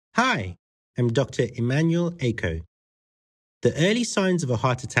Hi, I'm Dr. Emmanuel Ako. The early signs of a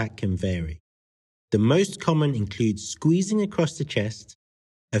heart attack can vary. The most common include squeezing across the chest,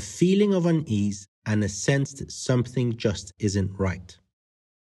 a feeling of unease, and a sense that something just isn't right.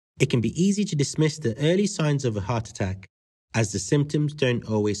 It can be easy to dismiss the early signs of a heart attack as the symptoms don't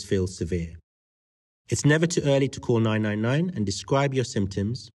always feel severe. It's never too early to call 999 and describe your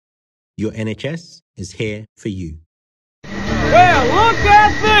symptoms. Your NHS is here for you. Well, look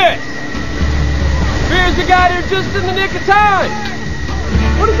at this! Appears you got here just in the nick of time.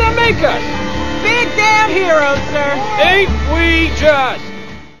 What does that make us? Big damn heroes, sir. Ain't we just?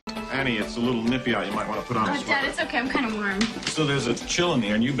 Annie, it's a little nippy out. You might want to put on a sweater. Dad, it's okay. I'm kind of warm. So there's a chill in the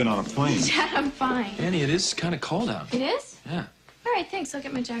air, and you've been on a plane. Dad, I'm fine. Annie, it is kind of cold out. It is? Yeah. All right, thanks. I'll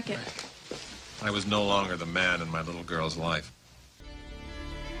get my jacket. I was no longer the man in my little girl's life.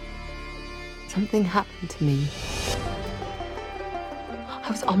 Something happened to me. I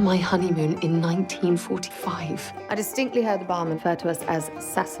was on my honeymoon in 1945. I distinctly heard the barman refer to us as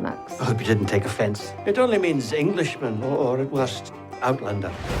Sassenachs. I hope you didn't take offense. It only means Englishman, or at worst,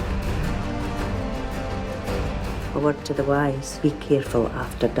 outlander. A word to the wise, be careful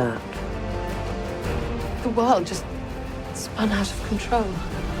after dark. The world just spun out of control.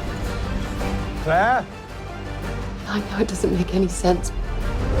 Claire? I know it doesn't make any sense,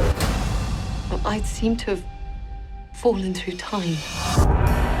 but I seem to have fallen through time.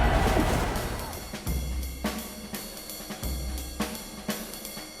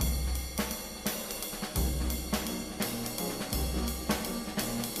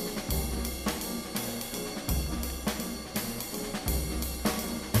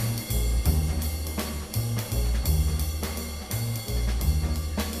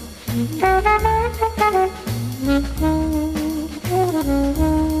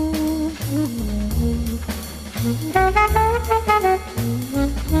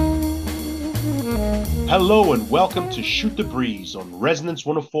 Hello and welcome to Shoot the Breeze on Resonance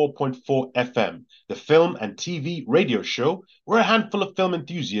 104.4 FM, the film and TV radio show where a handful of film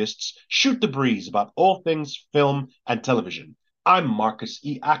enthusiasts shoot the breeze about all things film and television. I'm Marcus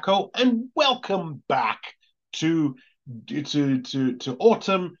E. Ako, and welcome back to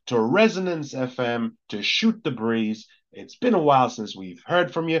Autumn, to Resonance FM, to Shoot the Breeze. It's been a while since we've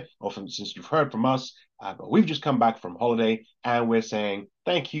heard from you, or since you've heard from us, but we've just come back from holiday, and we're saying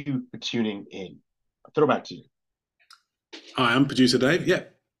thank you for tuning in. I'll throw it back to you. Hi, I'm producer Dave.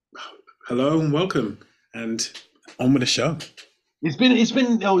 Yep. Hello and welcome, and on with the show. It's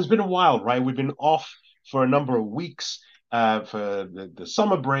been a while, right? We've been off for a number of weeks for the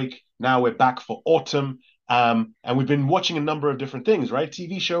summer break. Now we're back for autumn. And we've been watching a number of different things, right?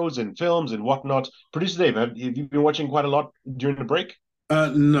 TV shows and films and whatnot. Producer Dave, have you been watching quite a lot during the break?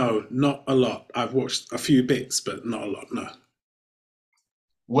 No, not a lot. I've watched a few bits, but not a lot, no.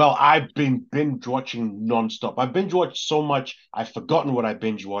 Well, I've been binge watching nonstop. I binge watched so much, I've forgotten what I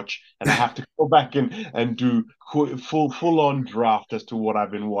binge watch, and I have to go back and do full on draft as to what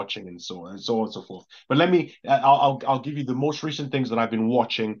I've been watching and so on and so forth. But I'll give you the most recent things that I've been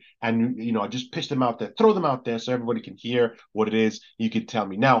watching, and I just pitch them out there, throw them out there so everybody can hear what it is. You can tell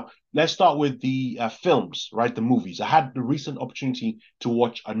me now. Let's start with the films, right? The movies. I had the recent opportunity to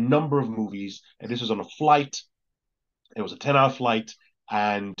watch a number of movies, and this was on a flight. It was a 10-hour flight.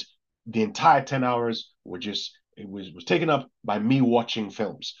 And the entire 10 hours was taken up by me watching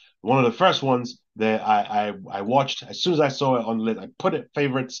films. One of the first ones that I watched, as soon as I saw it on the list, I put it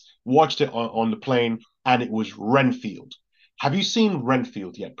favorites, watched it on the plane, and it was Renfield. Have you seen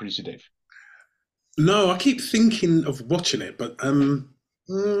Renfield yet, Producer Dave? No, I keep thinking of watching it, but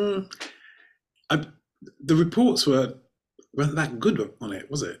the reports weren't that good on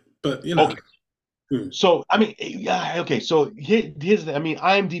it, was it? But, Okay. So, okay. So here's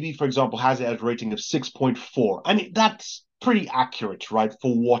IMDb, for example, has it as a rating of 6.4. And that's pretty accurate, right,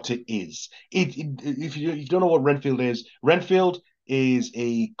 for what it is. If you don't know what Renfield is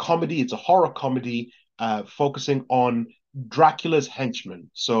a comedy. It's a horror comedy focusing on Dracula's henchman.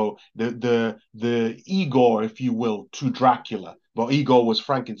 So the Igor, if you will, to Dracula. But Igor was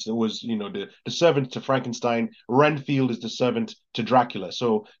Frankenstein, was the servant to Frankenstein. Renfield is the servant to Dracula.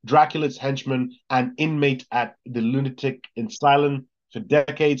 So Dracula's henchman and inmate at the lunatic asylum for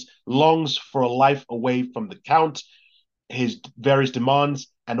decades longs for a life away from the Count, his various demands,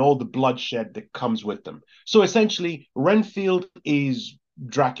 and all the bloodshed that comes with them. So essentially, Renfield is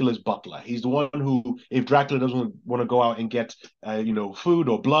Dracula's butler. He's the one who, if Dracula doesn't want to go out and get food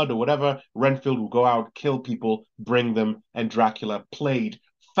or blood or whatever, Renfield will go out, kill people, bring them, and Dracula, played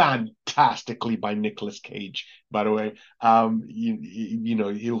fantastically by Nicolas Cage, by the way,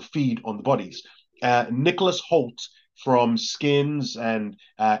 he'll feed on the bodies. Nicholas Hoult from Skins and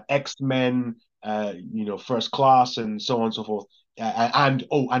X-Men, First Class, and so on and so forth. And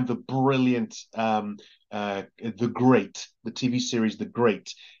the brilliant The Great, the TV series The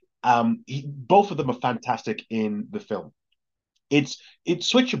Great. Both of them are fantastic in the film. It's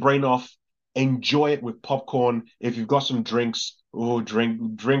switch your brain off, enjoy it with popcorn. If you've got some drinks,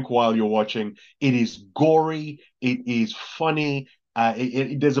 drink while you're watching. It is gory, it is funny.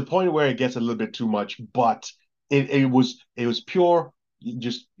 There's a point where it gets a little bit too much, but it was pure,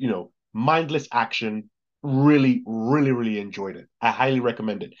 just mindless action. Really, really, really enjoyed it. I highly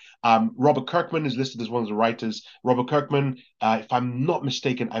recommend it. Robert Kirkman is listed as one of the writers. Robert Kirkman, if I'm not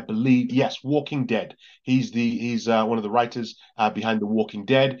mistaken, I believe, yes, Walking Dead. He's one of the writers behind The Walking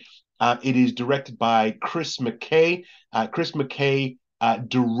Dead. It is directed by Chris McKay. Chris McKay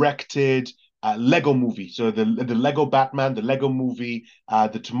directed Lego Movie, so the Lego Batman, the Lego Movie,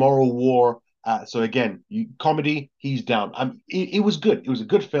 the Tomorrow War. So again, comedy, he's down. It was good. It was a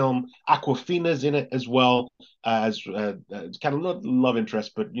good film. Aquafina's in it as well, as kind of not love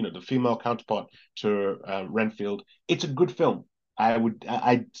interest, but the female counterpart to Renfield. It's a good film.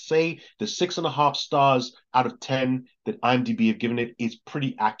 I'd say the 6.5 stars out of 10 that IMDb have given it is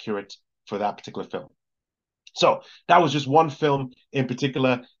pretty accurate for that particular film. So that was just one film in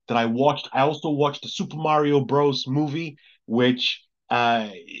particular that I watched. I also watched the Super Mario Bros. Movie, which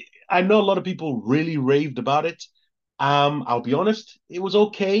I know a lot of people really raved about it. I'll be honest, it was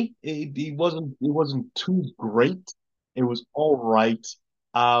okay. It wasn't too great. It was all right.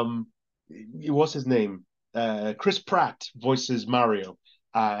 What's his name? Chris Pratt voices Mario,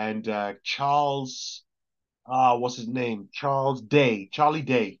 and Charles. What's his name? Charlie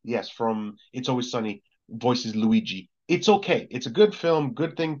Day. Yes, from It's Always Sunny, voices Luigi. It's okay. It's a good film,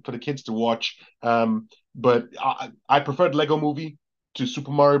 good thing for the kids to watch. But I preferred Lego Movie to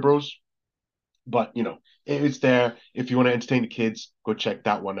Super Mario Bros. But it's there. If you want to entertain the kids, go check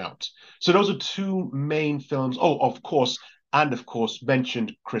that one out. So those are two main films. Oh, of course,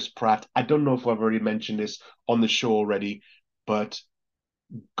 mentioned Chris Pratt. I don't know if I've already mentioned this on the show already, but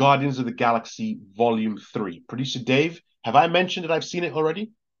Guardians of the Galaxy Volume 3. Producer Dave, have I mentioned that I've seen it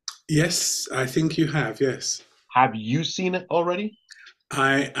already? Yes, I think you have. Yes, Have you seen it already?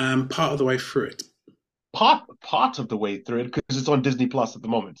 I am part of the way through it. Part of the way through it, because it's on Disney Plus at the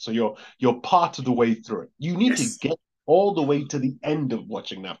moment. So you're part of the way through it. You need to Yes. get all the way to the end of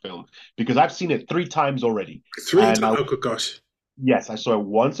watching that film, because I've seen it 3 times already. Three And times. Oh, good gosh. yes, I saw it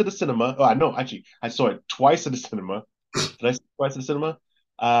once at the cinema. Oh, no, actually, I saw it twice at the cinema. Did I see it twice at the cinema?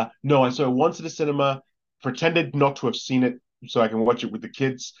 No, I saw it once at the cinema, pretended not to have seen it so I can watch it with the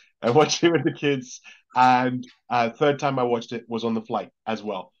kids. I watched it with the kids. And third time I watched it was on the flight as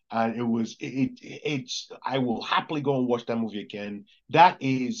well. And it's I will happily go and watch that movie again. That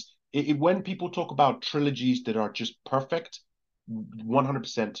is when people talk about trilogies that are just perfect,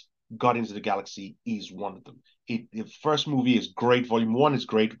 100% Guardians of the Galaxy is one of them. The first movie is great. Volume 1 is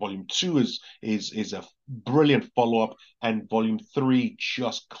great. Volume 2 is a brilliant follow up, and Volume 3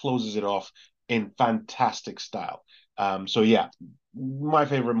 just closes it off in fantastic style. So yeah, my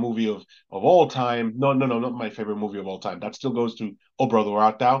favorite movie of all time. No, not my favorite movie of all time. That still goes to Oh Brother Where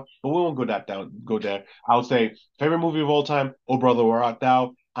Art Thou, but we won't go there. I'll say favorite movie of all time, Oh Brother Where Art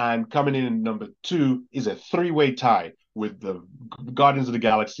Thou, and coming in at number 2 is a three-way tie with the Guardians of the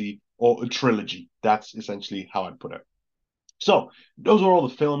Galaxy or a trilogy. That's essentially how I'd put it. So those are all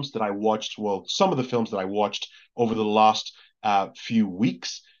the films that I watched. Well, some of the films that I watched over the last few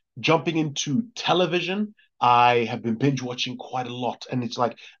weeks. Jumping into television, I have been binge watching quite a lot, and it's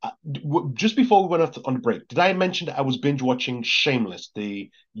like just before we went on the break, did I mention that I was binge watching Shameless,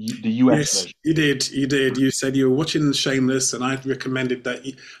 the US Yes, version? you did. You did. You said you were watching Shameless, and I recommended that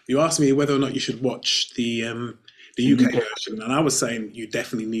you asked me whether or not you should watch the The UK UK. version, and I was saying you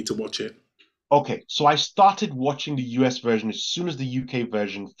definitely need to watch it. Okay, so I started watching the US version as soon as the UK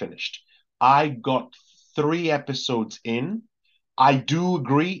version finished. I got 3 episodes in. I do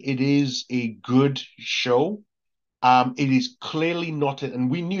agree it is a good show. It is clearly not, and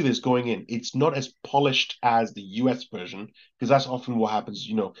we knew this going in. It's not as polished as the US version, because that's often what happens.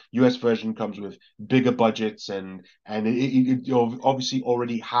 US version comes with bigger budgets, and it obviously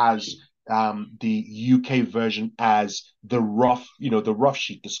already has the UK version as the rough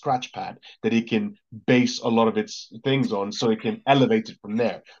sheet, the scratch pad that it can base a lot of its things on, so it can elevate it from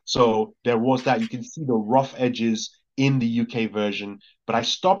there. So there was that. You can see the rough edges in the UK version, but I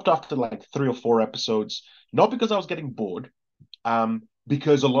stopped after like 3 or 4 episodes, not because I was getting bored,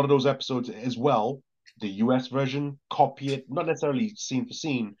 because a lot of those episodes as well, the US version copy it, not necessarily scene for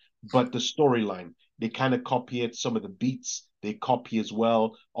scene, but the storyline. They kind of copy it, some of the beats they copy as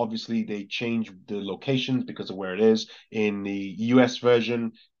well. Obviously, they change the locations because of where it is. In the US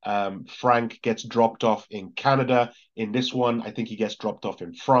version, Frank gets dropped off in Canada. In this one, I think he gets dropped off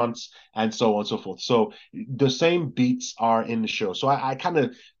in France, and so on and so forth. So the same beats are in the show. So I kind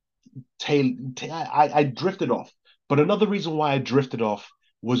of I drifted off. But another reason why I drifted off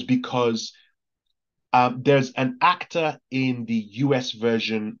was because there's an actor in the US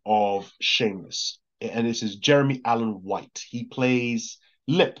version of Shameless, and this is Jeremy Allen White. He plays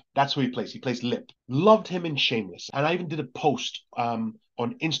Lip. That's who he plays. He plays Lip. Loved him in Shameless. And I even did a post on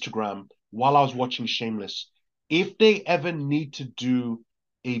Instagram while I was watching Shameless. If they ever need to do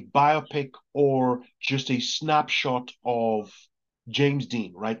a biopic or just a snapshot of James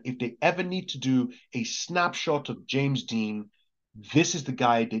Dean, right? If they ever need to do a snapshot of James Dean, this is the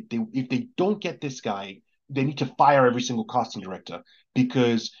guy that if they don't get this guy, they need to fire every single casting director,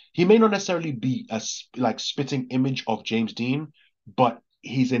 because he may not necessarily be a like spitting image of James Dean, but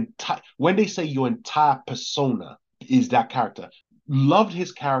his entire, when they say your entire persona is that character. Loved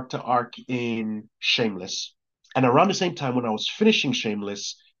his character arc in Shameless. And around the same time when I was finishing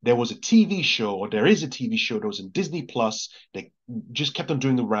Shameless, there was a TV show, or there is a TV show that was in Disney Plus that just kept on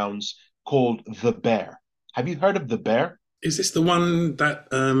doing the rounds, called The Bear. Have you heard of The Bear? Is this the one that?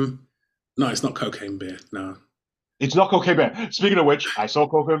 No, it's not Cocaine Bear. No, it's not Cocaine Bear. Speaking of which, I saw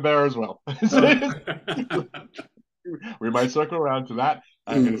Cocaine Bear as well. Oh. We might circle around to that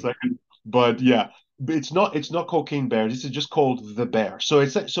in a second, but yeah, it's not Cocaine Bear. This is just called The Bear. So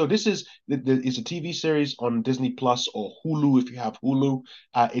this is it's a TV series on Disney Plus or Hulu if you have Hulu.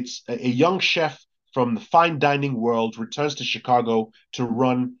 It's a young chef from the fine dining world returns to Chicago to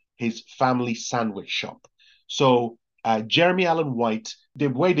run his family sandwich shop. So Jeremy Allen White, the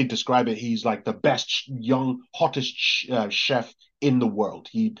way they describe it, he's like the best young, hottest chef in the world.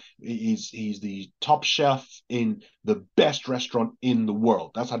 He's the top chef in the best restaurant in the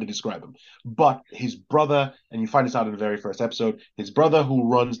world. That's how they describe him. But his brother, and you find this out in the very first episode, his brother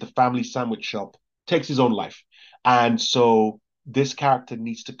who runs the family sandwich shop takes his own life. And so this character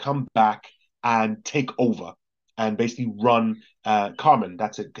needs to come back and take over and basically run Carmen.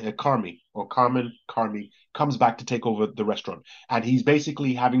 That's it, Carmi or Carmen. Carmi comes back to take over the restaurant, and he's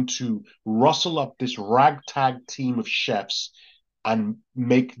basically having to rustle up this ragtag team of chefs and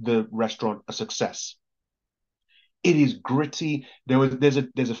make the restaurant a success. It is gritty. There's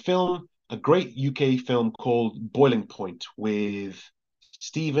a film, a great UK film called Boiling Point with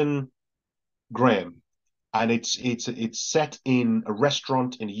Stephen Graham, and it's set in a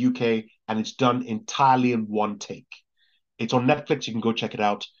restaurant in the UK, and it's done entirely in one take. It's on Netflix. You can go check it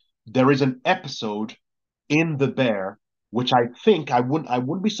out. There is an episode in The Bear, which I think I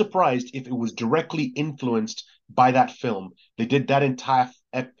wouldn't be surprised if it was directly influenced by that film. They did that entire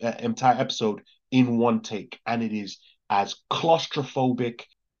episode in one take, and it is as claustrophobic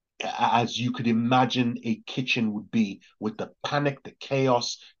as you could imagine a kitchen would be, with the panic, the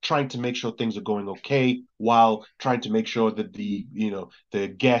chaos, trying to make sure things are going okay while trying to make sure that the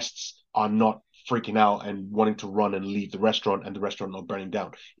guests are not freaking out and wanting to run and leave the restaurant and the restaurant not burning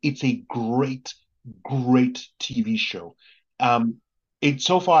down. It's a great TV show.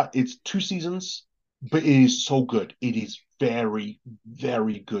 So far it's 2 seasons, but it is so good. It is very,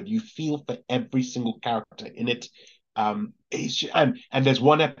 very good. You feel for every single character in it. And there's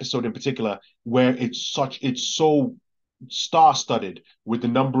one episode in particular where it's so star-studded with the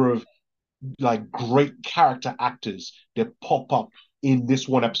number of like great character actors that pop up in this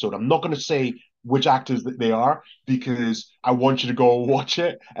one episode. I'm not going to say which actors that they are, because I want you to go watch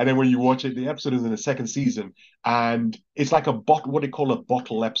it. And then when you watch it, the episode is in the second season, and it's like what they call a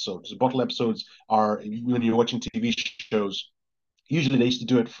bottle episode. So bottle episodes are when you're watching TV shows. Usually they used to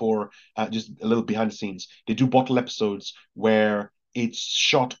do it for just a little behind the scenes. They do bottle episodes where it's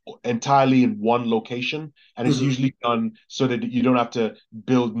shot entirely in one location, and it's usually done so that you don't have to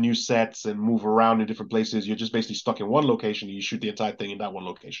build new sets and move around in different places. You're just basically stuck in one location, and you shoot the entire thing in that one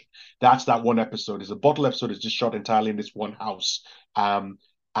location. That's that one episode. Is a bottle episode. Is just shot entirely in this one house.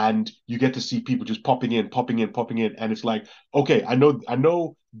 And you get to see people just popping in, and it's like, okay, I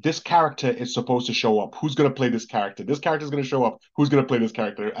know this character is supposed to show up. Who's gonna play this character? This character is gonna show up. Who's gonna play this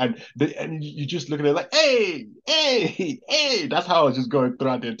character? And you just look at it like, hey. That's how it's just going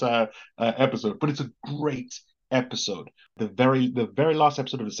throughout the entire episode. But it's a great episode. The very last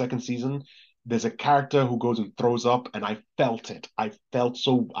episode of the second season, there's a character who goes and throws up, and I felt it. I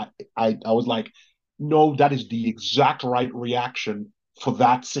was like, no, that is the exact right reaction for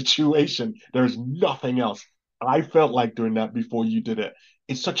that situation. There's nothing else. I felt like doing that before you did it.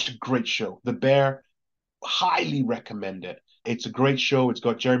 It's such a great show. The Bear, highly recommend it. It's a great show. It's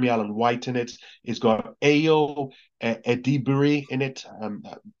got Jeremy Allen White in it. It's got Ayo Edebiri in it.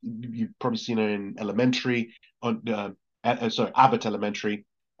 You've probably seen her in Elementary, on sorry, Abbott Elementary,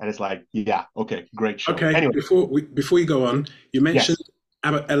 and it's like, yeah, okay, great show. Okay, Anyway, before you go on, you mentioned yes,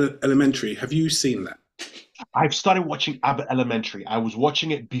 Abbott Elementary. Have you seen that? I've started watching Abbott Elementary. I was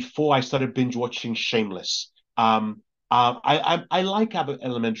watching it before I started binge watching Shameless. I like Abbott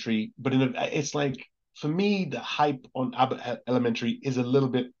Elementary, but it's like, for me, the hype on Abbott Elementary is a little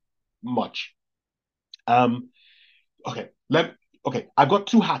bit much. Um, okay, okay, I've got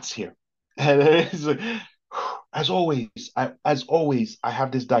two hats here. As always, I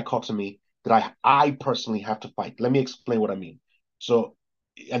have this dichotomy that I personally have to fight. Let me explain what I mean. So,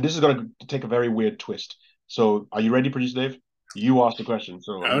 and this is going to take a very weird twist. So, are you ready, producer Dave? You asked the question,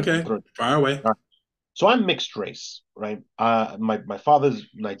 so I'm going to Okay, throw it. fire away. All right. So I'm mixed race, right? My father's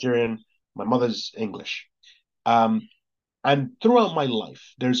Nigerian, my mother's English. Um, and throughout my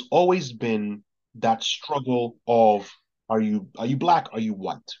life, there's always been that struggle of, are you black? Are you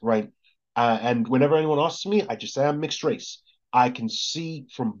white? Right? And whenever anyone asks me, I just say I'm mixed race. I can see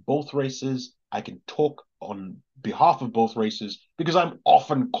from both races. I can talk on behalf of both races because I'm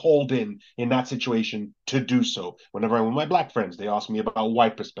often called in that situation to do so. Whenever I'm with my black friends, they ask me about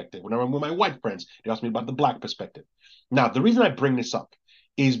white perspective. Whenever I'm with my white friends, they ask me about the black perspective. Now, the reason I bring this up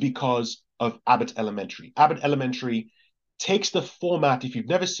is because of Abbott Elementary. Abbott Elementary takes the format. If you've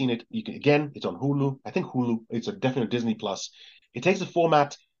never seen it, you can, again, it's on Hulu. I think Hulu, it's a definite Disney Plus. It takes the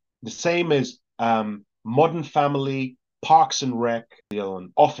format the same as Modern Family, Parks and Rec, The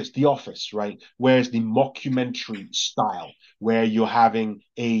Office, right? Whereas the mockumentary style, where you're having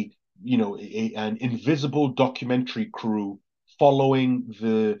an invisible documentary crew following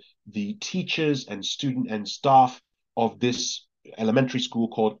the teachers and student and staff of this elementary school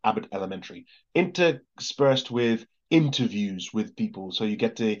called Abbott Elementary, interspersed with interviews with people, so you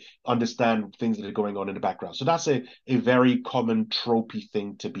get to understand things that are going on in the background. So that's a very common tropey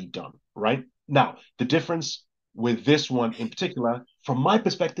thing to be done, right? Now, the difference with this one in particular, from my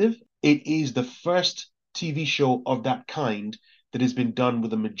perspective, it is the first TV show of that kind that has been done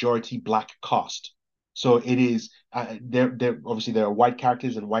with a majority black cast. So it is there obviously there are white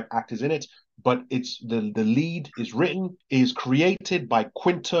characters and white actors in it, but it's the lead is created by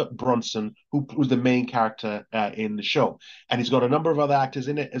Quinta Brunson, who's the main character in the show, and he's got a number of other actors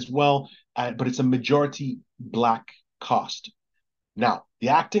in it as well, but it's a majority black cast. Now, the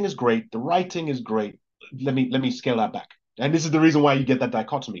acting is great, the writing is great. Let me scale that back, and this is the reason why you get that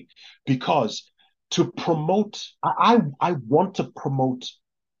dichotomy, because to promote, I want to promote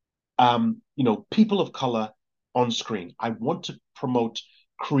people of color on screen. I want to promote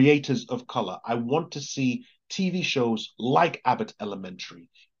creators of color. I want to see TV shows like Abbott Elementary,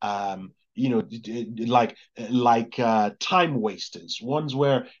 like Time Wasters, ones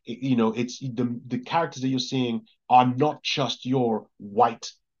where it's the characters that you're seeing are not just your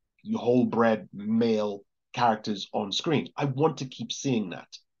white, your whole bred male characters on screen. I want to keep seeing that.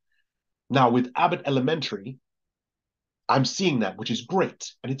 Now with Abbott Elementary, I'm seeing that, which is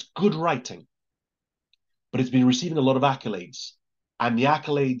great, and it's good writing, but it's been receiving a lot of accolades, and the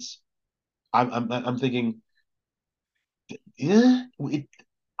accolades, I'm thinking, yeah,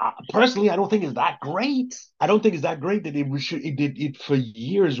 personally, I don't think it's that great. I don't think it's that great that it did it for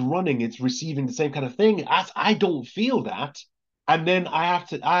years running. It's receiving the same kind of thing. As I don't feel that, and then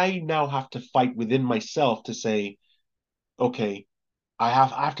I now have to fight within myself to say, okay, I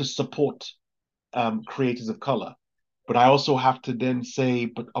have to support creators of color. But I also have to then say,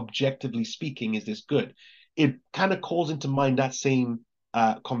 but objectively speaking, is this good? It kind of calls into mind that same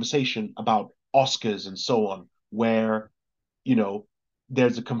conversation about Oscars and so on, where,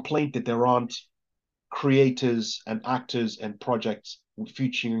 there's a complaint that there aren't creators and actors and projects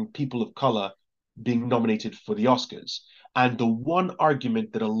featuring people of color being nominated for the Oscars. And the one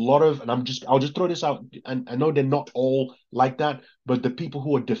argument that a lot of, and I'll just throw this out, and I know they're not all like that, but the people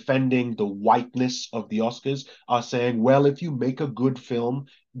who are defending the whiteness of the Oscars are saying, well, if you make a good film,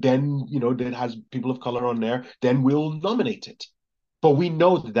 then, that has people of color on there, then we'll nominate it. But we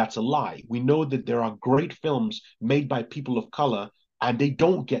know that that's a lie. We know that there are great films made by people of color, and they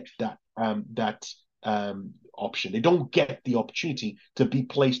don't get that option. They don't get the opportunity to be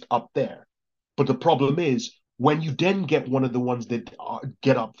placed up there. But the problem is, when you then get one of the ones that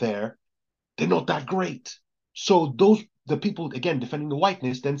get up there, they're not that great. So the people, again, defending the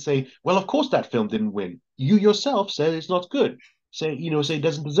whiteness then say, well, of course that film didn't win. You yourself said it's not good. Say it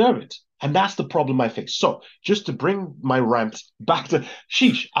doesn't deserve it. And that's the problem I face. So just to bring my rant back to,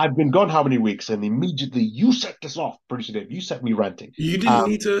 sheesh, I've been gone how many weeks? And immediately you set this off, producer Dave. You set me ranting. You didn't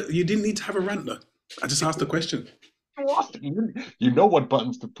need to have a rant though. I just asked a question. You know what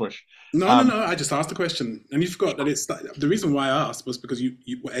buttons to push. No. I just asked the question, and you forgot that it's the reason why I asked was because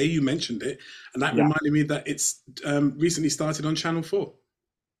you mentioned it, and that Yeah. reminded me that it's recently started on Channel 4.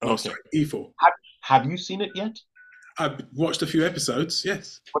 Oh, Okay. sorry, E4. Have you seen it yet? I've watched a few episodes.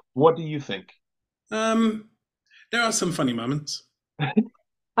 Yes. What do you think? There are some funny moments.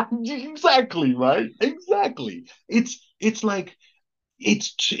 Exactly, right? Exactly. It's like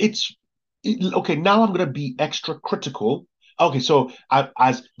okay. Now I'm gonna be extra critical. Okay, so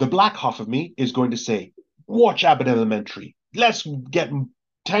as the black half of me is going to say, watch Abbott Elementary. Let's get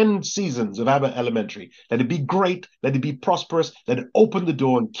 10 seasons of Abbott Elementary. Let it be great. Let it be prosperous. Let it open the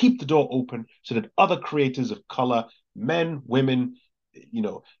door and keep the door open so that other creators of color, men, women, you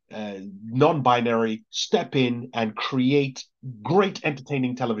know, non-binary, step in and create great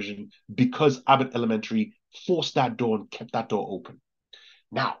entertaining television because Abbott Elementary forced that door and kept that door open.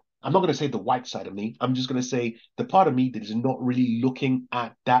 Now, I'm not going to say the white side of me. I'm just going to say the part of me that is not really looking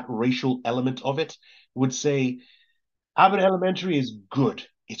at that racial element of it would say Abbott Elementary is good.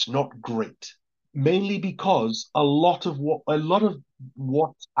 It's not great. Mainly because a lot of what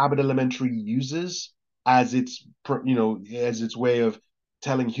Abbott Elementary uses as its way of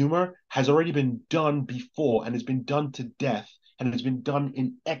telling humor has already been done before and has been done to death and has been done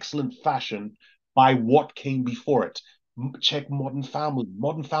in excellent fashion by what came before it. Check Modern Family.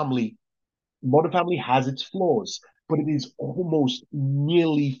 Modern Family has its flaws, but it is almost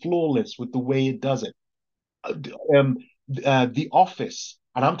nearly flawless with the way it does it. um, The Office,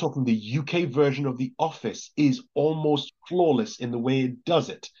 and I'm talking the UK version of The Office, is almost flawless in the way it does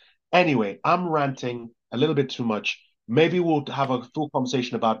it. Anyway, I'm ranting a little bit too much. Maybe we'll have a full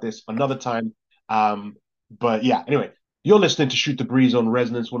conversation about this another time. But yeah, anyway, you're listening to Shoot the Breeze on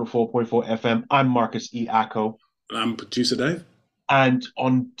Resonance 104.4 FM. I'm Marcus E. Acko. I'm producer Dave. And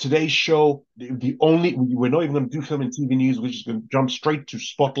on today's show, we're not even going to do film and TV news. We're just going to jump straight to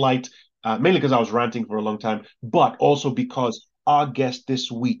Spotlight, mainly because I was ranting for a long time, but also because our guest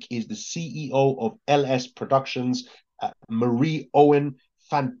this week is the CEO of LS Productions, Marie Owen.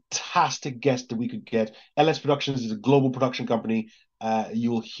 Fantastic guest that we could get. LS Productions is a global production company.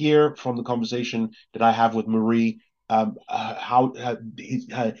 You'll hear from the conversation that I have with Marie how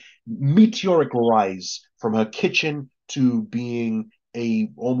her meteoric rise from her kitchen to being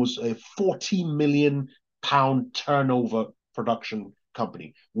almost a 40 million pound turnover production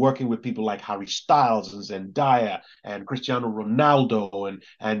company, working with people like Harry Styles and Zendaya and Cristiano Ronaldo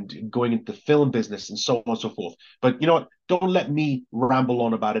and going into the film business and so on and so forth. But you know what? Don't let me ramble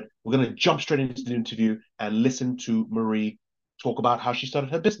on about it. We're going to jump straight into the interview and listen to Marie talk about how she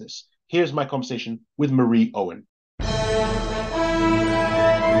started her business. Here's my conversation with Marie Owen.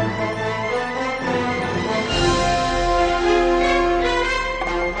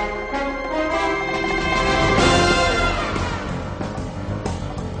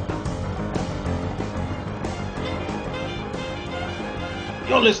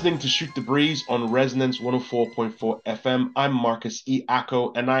 You're listening to Shoot the Breeze on Resonance 104.4 FM. I'm Marcus E.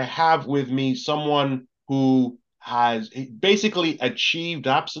 Acko, and I have with me someone who has basically achieved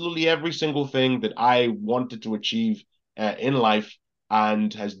absolutely every single thing that I wanted to achieve in life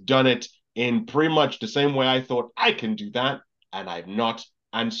and has done it in pretty much the same way I thought I can do that, and I've not.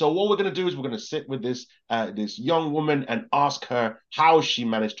 And so what we're going to do is we're going to sit with this young woman and ask her how she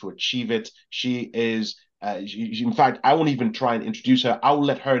managed to achieve it. She is in fact, I won't even try and introduce her. I will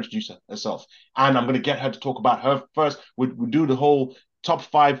let her introduce herself. And I'm going to get her to talk about her first. We'll do the whole top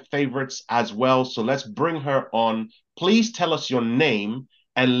 5 favorites as well. So let's bring her on. Please tell us your name.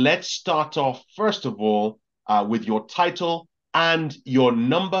 And let's start off, first of all, with your title and your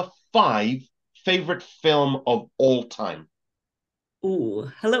number 5 favorite film of all time.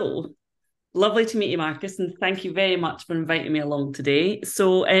 Oh, hello. Lovely to meet you, Marcus, and thank you very much for inviting me along today.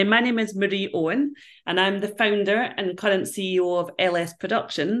 So my name is Marie Owen, and I'm the founder and current CEO of LS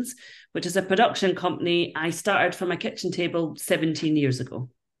Productions, which is a production company I started from a kitchen table 17 years ago.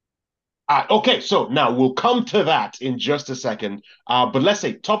 Okay, so now we'll come to that in just a second. But let's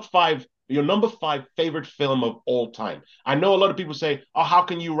say top 5, your number 5 favorite film of all time. I know a lot of people say, oh, how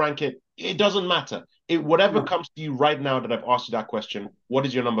can you rank it? It doesn't matter. Whatever comes to you right now that I've asked you that question, what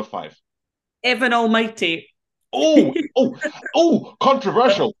is your number 5? Evan Almighty. Oh,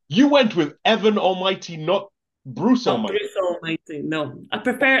 controversial. You went with Evan Almighty, not Bruce Almighty. Bruce Almighty, no. I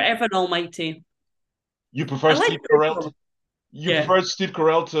prefer Evan Almighty. You prefer Steve Carell? Prefer Steve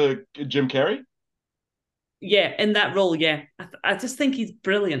Carell to Jim Carrey? Yeah, in that role, yeah. I just think he's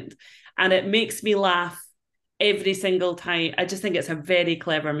brilliant. And it makes me laugh every single time. I just think it's a very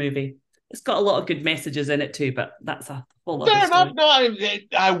clever movie. it's got a lot of good messages in it too, but that's a whole other Fair enough. story.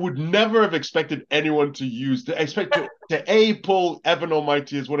 No, I would never have expected anyone to pull Evan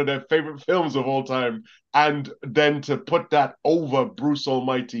Almighty as one of their favorite films of all time, and then to put that over Bruce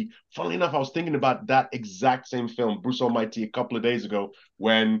Almighty. Funnily enough, I was thinking about that exact same film, Bruce Almighty, a couple of days ago,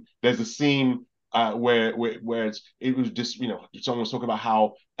 when there's a scene where it was just, someone was talking about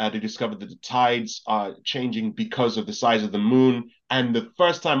how they discovered that the tides are changing because of the size of the moon. And the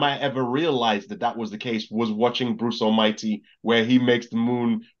first time I ever realized that that was the case was watching Bruce Almighty, where he brings the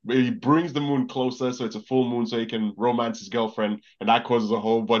moon closer, so it's a full moon, so he can romance his girlfriend, and that causes a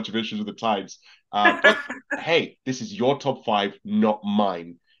whole bunch of issues with the tides. But hey, this is your top 5, not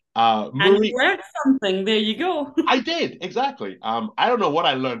mine. And you learned something. There you go. I did, exactly. I don't know what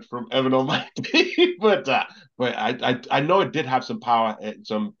I learned from Evan Almighty, but I know it did have some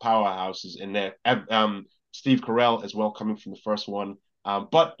powerhouses in there. Steve Carell as well, coming from the first one.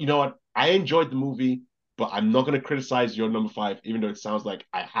 But you know what? I enjoyed the movie, but I'm not going to criticize your number 5, even though it sounds like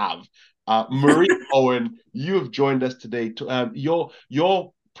I have. Marie Owen, you have joined us today.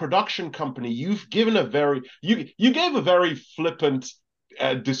 Your production company. You've given you gave a very flippant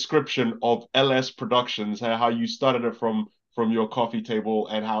description of LS Productions, how you started it from your coffee table,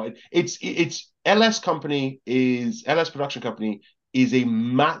 and how it's LS Production Company is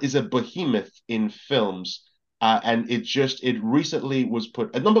a behemoth in films, and it recently was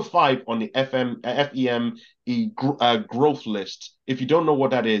put at number 5 on the FEME growth list. If you don't know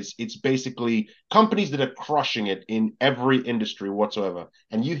what that is, it's basically companies that are crushing it in every industry whatsoever,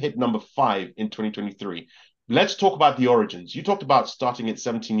 and you hit number 5 in 2023. Let's talk about the origins. You talked about starting it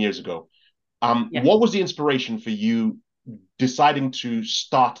 17 years ago. What was the inspiration for you deciding to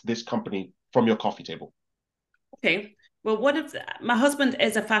start this company from your coffee table? Okay. Well, my husband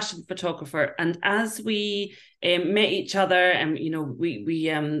is a fashion photographer, and as we met each other, and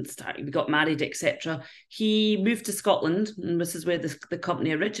we got married, etc. He moved to Scotland, and this is where the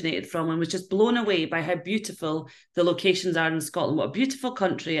company originated from, and was just blown away by how beautiful the locations are in Scotland. What a beautiful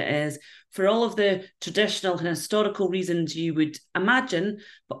country it is, for all of the traditional and historical reasons you would imagine,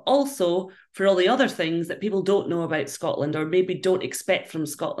 but also for all the other things that people don't know about Scotland, or maybe don't expect from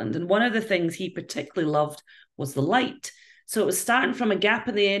Scotland. And one of the things he particularly loved was the light. So it was starting from a gap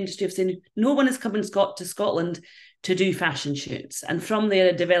in the industry of saying no one is coming to Scotland to do fashion shoots. And from there,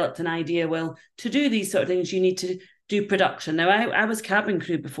 I developed an idea, well, to do these sort of things, you need to do production. Now, I was cabin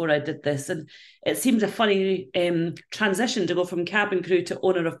crew before I did this, and it seems a funny transition to go from cabin crew to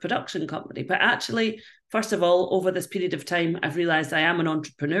owner of production company. But actually, first of all, over this period of time, I've realised I am an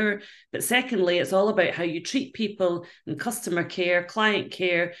entrepreneur. But secondly, it's all about how you treat people and customer care, client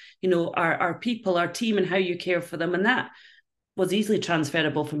care, our people, our team, and how you care for them. And that was easily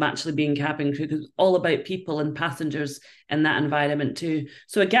transferable from actually being cabin crew, because it's all about people and passengers in that environment too.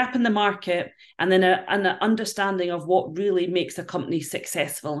 So a gap in the market, and then an understanding of what really makes a company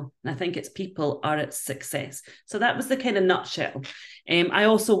successful. And I think its people are its success. So that was the kind of nutshell. I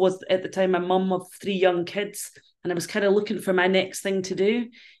also was at the time a mum of 3 young kids, and I was kind of looking for my next thing to do.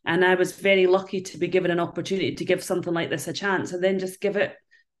 And I was very lucky to be given an opportunity to give something like this a chance, and then just give it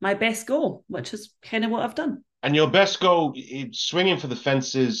my best go, which is kind of what I've done. And your best go, swinging for the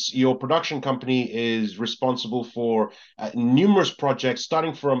fences. Your production company is responsible for numerous projects,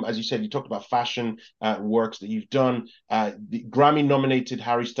 starting from, as you said, you talked about fashion works that you've done, the Grammy-nominated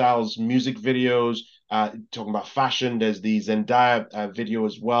Harry Styles music videos. Talking about fashion, there's the Zendaya video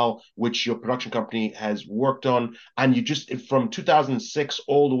as well, which your production company has worked on. And you just, from 2006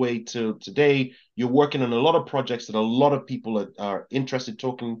 all the way to today, you're working on a lot of projects that a lot of people are interested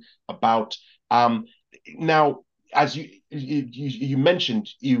talking about. Now, as you mentioned,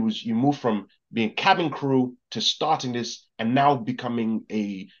 you moved from being cabin crew to starting this, and now becoming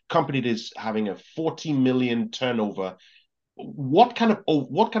a company that is having a 40 million turnover. What kind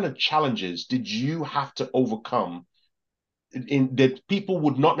of challenges did you have to overcome that people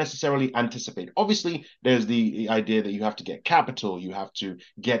would not necessarily anticipate? Obviously, there's the idea that you have to get capital, you have to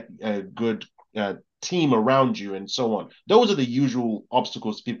get a good team around you, and so on. Those are the usual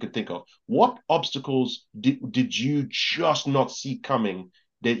obstacles people could think of. What obstacles did you just not see coming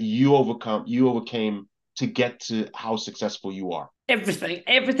that you overcame to get to how successful you are?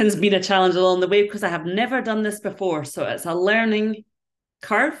 Everything's been a challenge along the way, because I have never done this before. So it's a learning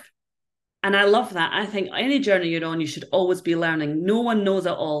curve. And I love that. I think any journey you're on, you should always be learning. No one knows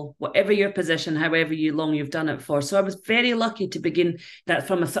it all, whatever your position, however long you've done it for. So I was very lucky to begin that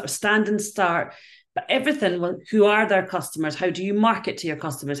from a sort of standing start. But everything, who are their customers? How do you market to your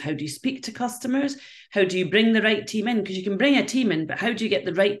customers? How do you speak to customers? How do you bring the right team in? Because you can bring a team in, but how do you get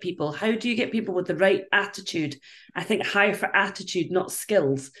the right people? How do you get people with the right attitude? I think hire for attitude, not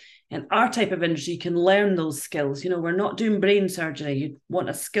skills. in our type of industry, you can learn those skills. We're not doing brain surgery. You want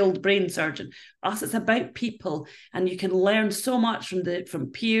a skilled brain surgeon. Us, it's about people, and you can learn so much from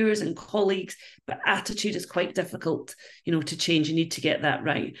peers and colleagues, but attitude is quite difficult, to change. You need to get that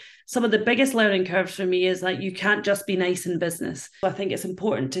right. Some of the biggest learning curves for me is that you can't just be nice in business. So I think it's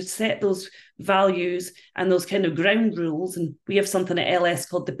important to set those values and those kind of ground rules. And we have something at LS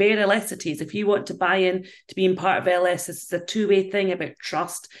called the bare LSities. If you want to buy in to being part of LS, this is a two-way thing about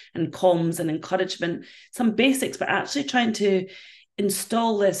trust and comms and encouragement, some basics, but actually trying to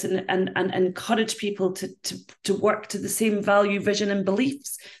install this and encourage people to work to the same value, vision and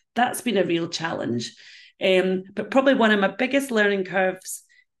beliefs. That's been a real challenge. But probably one of my biggest learning curves,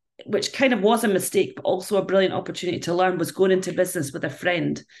 which kind of was a mistake, but also a brilliant opportunity to learn, was going into business with a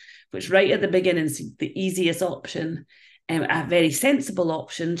friend, which right at the beginning seemed the easiest option, a very sensible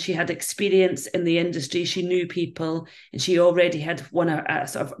option. She had experience in the industry, she knew people, and she already had won a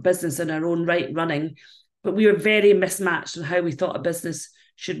sort of business in her own right running. But we were very mismatched on how we thought a business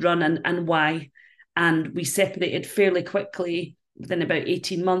should run and why. And we separated fairly quickly within about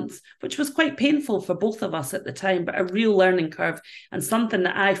 18 months, which was quite painful for both of us at the time, but a real learning curve and something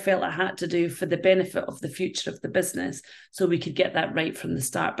that I felt I had to do for the benefit of the future of the business so we could get that right from the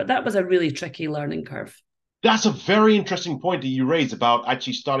start. But that was a really tricky learning curve. That's a very interesting point that you raise about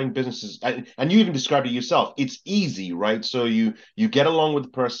actually starting businesses. And you even described it yourself. It's easy, right? So you get along with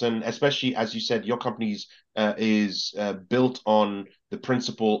the person, especially as you said, your company is built on the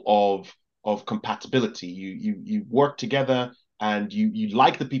principle of compatibility. You work together, and you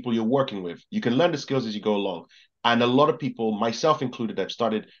like the people you're working with. You can learn the skills as you go along. And a lot of people, myself included, have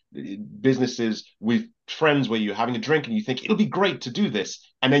started businesses with friends where you're having a drink and you think it'll be great to do this.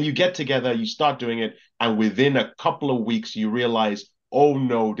 And then you get together, you start doing it. And within a couple of weeks, you realize, oh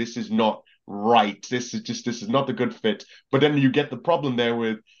no, this is not right. This is not the good fit. But then you get the problem there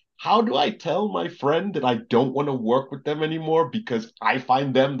with, how do I tell my friend that I don't want to work with them anymore because I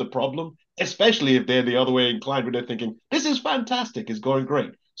find them the problem? Especially if they're the other way inclined, where they're thinking, this is fantastic, it's going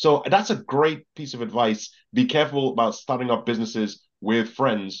great. So that's a great piece of advice. Be careful about starting up businesses with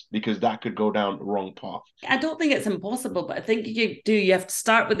friends, because that could go down the wrong path. I don't think it's impossible, but I think you have to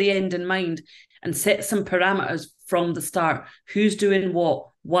start with the end in mind and set some parameters from the start. Who's doing what,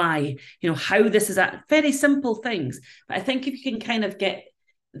 why, how this is at very simple things. But I think if you can kind of get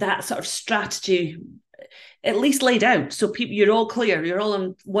that sort of strategy at least laid out, so people, you're all clear, you're all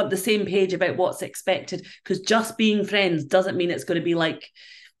on the same page about what's expected, because just being friends doesn't mean it's going to be like,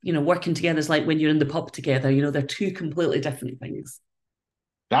 working together is like when you're in the pub together. They're two completely different things.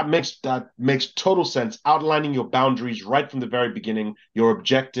 That makes total sense. Outlining your boundaries right from the very beginning, your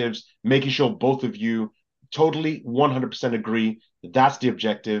objectives, making sure both of you totally 100% agree that that's the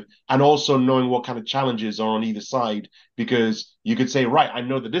objective, and also knowing what kind of challenges are on either side, because you could say, right, I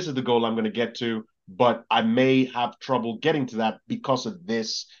know that this is the goal I'm going to get to, but I may have trouble getting to that because of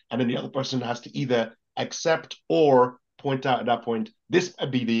this. And then the other person has to either accept or point out at that point, this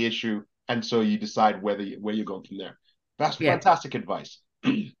would be the issue. And so you decide where you're going from there. That's fantastic advice.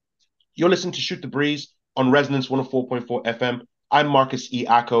 You're listening to Shoot the Breeze on Resonance 104.4 FM. I'm Marcus E.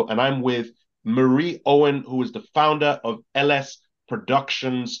 Acko, and I'm with Marie Owen, who is the founder of LS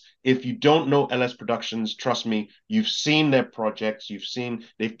Productions. If you don't know LS Productions, trust me, you've seen their projects.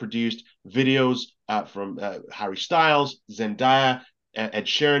 They've produced videos from Harry Styles, Zendaya, Ed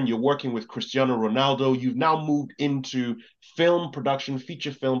Sheeran. You're working with Cristiano Ronaldo. You've now moved into film production,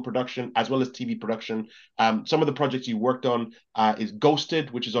 feature film production, as well as TV production. Some of the projects you worked on is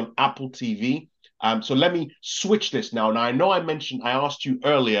Ghosted, which is on Apple TV. So let me switch this now. Now, I know I asked you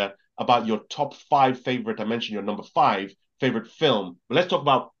earlier about your top 5 favorite. I mentioned your number 5 favorite film. But let's talk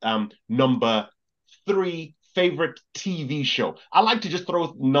about number 3 favorite TV show. I like to just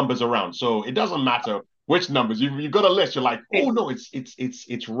throw numbers around, so it doesn't matter which numbers. You've got a list. You're like, oh no,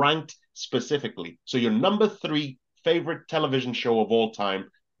 it's ranked specifically. So your number 3 favorite television show of all time.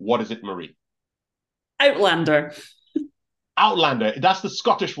 What is it, Marie? Outlander. Outlander. That's the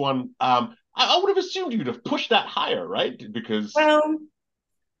Scottish one. I would have assumed you'd have pushed that higher, right? Because well,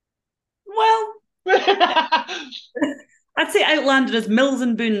 I'd say Outlander is Mills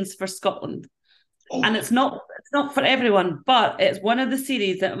and Boons for Scotland. Oh. And it's not for everyone, but it's one of the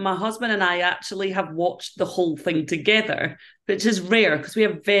series that my husband and I actually have watched the whole thing together, which is rare because we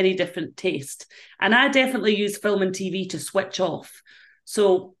have very different taste. And I definitely use film and TV to switch off.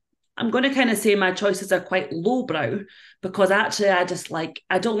 So I'm going to kind of say my choices are quite lowbrow, because actually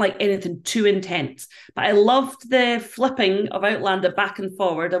I don't like anything too intense. But I loved the flipping of Outlander back and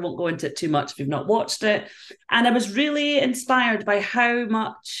forward. I won't go into it too much if you've not watched it. And I was really inspired by how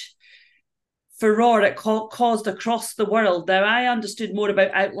much furore it caused across the world. Now, I understood more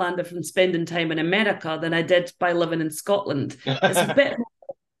about Outlander from spending time in America than I did by living in Scotland. It's a bit,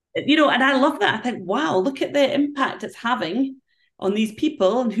 and I love that. I think, wow, look at the impact it's having on these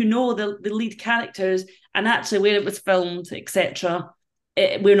people and who know the lead characters, and actually where it was filmed, etc.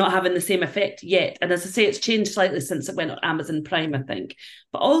 We're not having the same effect yet. And as I say, it's changed slightly since it went on Amazon Prime, I think.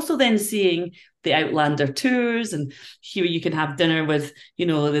 But also then seeing the Outlander tours, and here you can have dinner with,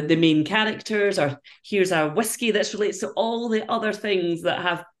 the main characters, or here's a whiskey that's related to all the other things that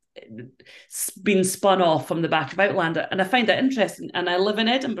have been spun off from the back of Outlander. And I find that interesting. And I live in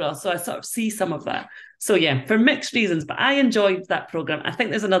Edinburgh, so I sort of see some of that. So yeah, for mixed reasons, but I enjoyed that programme. I think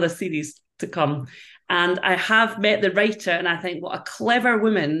there's another series to come. And I have met the writer, and I think what a clever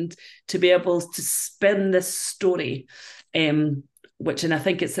woman to be able to spin this story, which, and I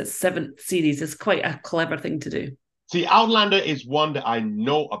think it's its 7th series, is quite a clever thing to do. See, Outlander is one that I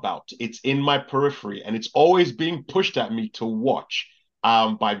know about. It's in my periphery, and it's always being pushed at me to watch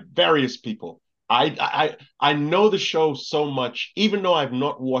by various people. I know the show so much, even though I've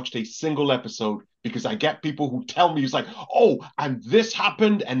not watched a single episode, because I get people who tell me, it's like, oh, and this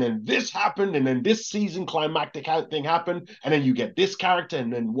happened, and then this happened, and then this season climactic thing happened, and then you get this character,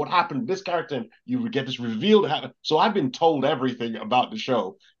 and then what happened to this character, and you get this reveal. So I've been told everything about the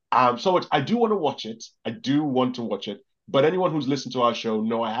show. So I do want to watch it. I do want to watch it. But anyone who's listened to our show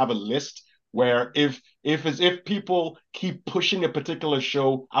know I have a list where if people keep pushing a particular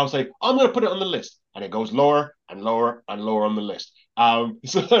show, I'll say, I'm going to put it on the list. And it goes lower and lower and lower on the list.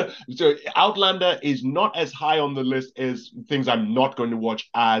 So Outlander is not as high on the list as things I'm not going to watch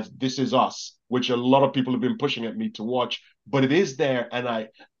as This Is Us, which a lot of people have been pushing at me to watch. But it is there. And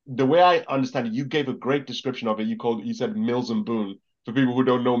the way I understand it, you gave a great description of it. You said Mills and Boone. For people who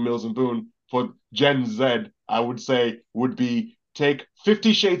don't know Mills and Boone, for Gen Z, I would say would be take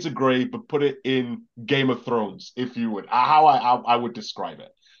 50 Shades of Grey, but put it in Game of Thrones, if you would. How I would describe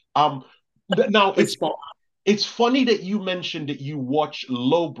it. Now, it's funny that you mentioned that you watch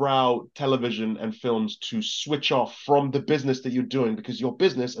lowbrow television and films to switch off from the business that you're doing, because your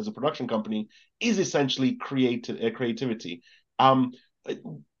business as a production company is essentially creativity. How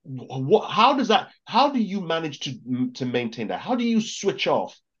do you manage to maintain that? How do you switch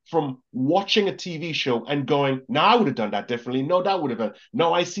off from watching a TV show and going, no, I would have done that differently. No, that would have been.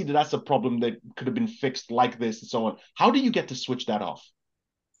 No, I see that's a problem that could have been fixed like this and so on. How do you get to switch that off?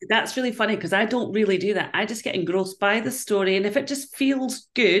 That's really funny because I don't really do that. I just get engrossed by the story. And if it just feels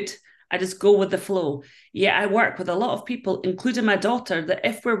good, I just go with the flow. Yeah, I work with a lot of people, including my daughter, that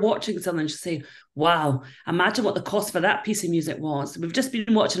if we're watching something, she'll say, wow, imagine what the cost for that piece of music was. We've just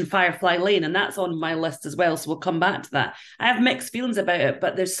been watching Firefly Lane, and that's on my list as well. So we'll come back to that. I have mixed feelings about it,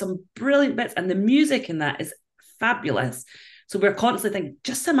 but there's some brilliant bits, and the music in that is fabulous. So we're constantly thinking,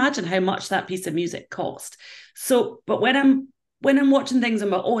 just imagine how much that piece of music cost. So, but when I'm watching things on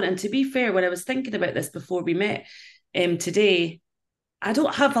my own, and to be fair, when I was thinking about this before we met today, I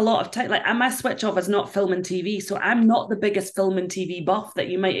don't have a lot of time. Like, my switch off is not film and TV. So I'm not the biggest film and TV buff that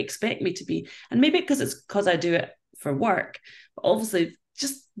you might expect me to be. And maybe because I do it for work, but obviously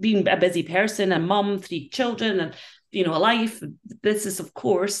just being a busy person, a mum, 3 children, and, a life, this is, of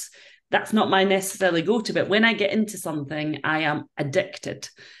course, that's not my necessarily go-to. But when I get into something, I am addicted.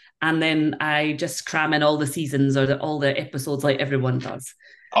 And then I just cram in all the seasons or all the episodes like everyone does.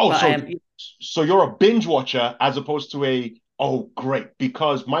 Oh, but, so you're a binge watcher as opposed to oh, great,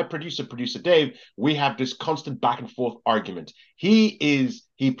 because my producer Dave, we have this constant back and forth argument. He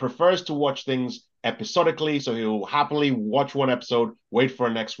prefers to watch things episodically, so he'll happily watch one episode, wait for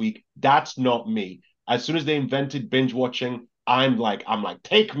next week. That's not me. As soon as they invented binge watching, I'm like,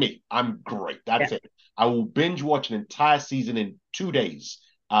 take me. I'm great. That's it. I will binge watch an entire season in 2 days.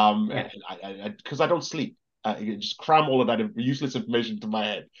 Because I don't sleep. Just cram all of that useless information into my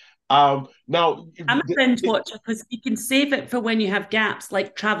head. Now, I'm a binge watcher because you can save it for when you have gaps,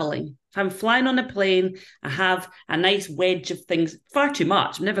 like traveling. If I'm flying on a plane, I have a nice wedge of things, far too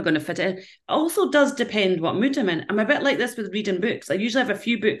much. I'm never going to fit it in. It also does depend what mood I'm in. I'm a bit like this with reading books. I usually have a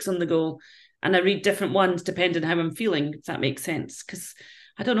few books on the go, and I read different ones depending on how I'm feeling, if that makes sense. Because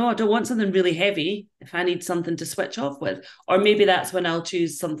I don't know, I don't want something really heavy if I need something to switch off with. Or maybe that's when I'll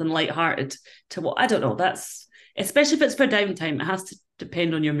choose something lighthearted to what, I don't know. That's, especially if it's for downtime, it has to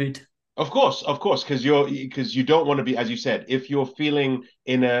depend on your mood. Of course, because you don't want to be, as you said, if you're feeling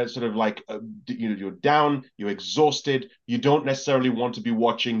in a sort of like, you're down, you're exhausted, you don't necessarily want to be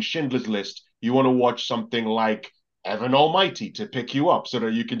watching Schindler's List. You want to watch something like Evan Almighty to pick you up so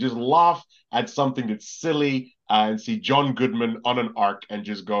that you can just laugh at something that's silly and see John Goodman on an arc and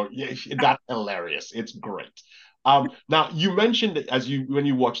just go, yeah, that's hilarious. It's great. Now you mentioned that when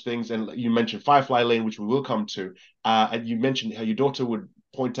you watch things, and you mentioned Firefly Lane, which we will come to, and you mentioned how your daughter would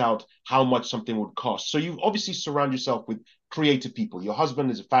point out how much something would cost. So you obviously surround yourself with creative people. Your husband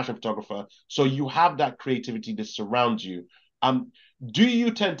is a fashion photographer, so you have that creativity that surrounds you. Um, do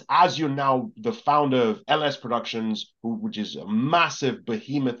you tend, as you're now the founder of LS Productions, which is a massive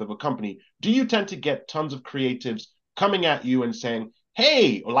behemoth of a company, do you tend to get tons of creatives coming at you and saying,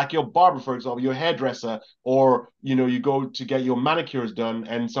 hey, or like your barber, for example, your hairdresser, or you go to get your manicures done,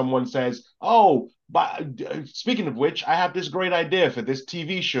 and someone says, "Oh, but speaking of which, I have this great idea for this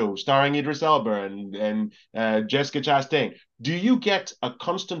TV show starring Idris Elba and Jessica Chastain." Do you get a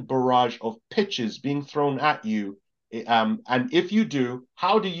constant barrage of pitches being thrown at you? And if you do,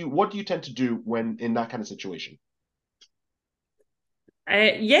 what do you tend to do when in that kind of situation?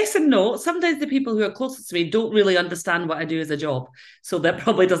 Yes and no. Sometimes the people who are closest to me don't really understand what I do as a job. So that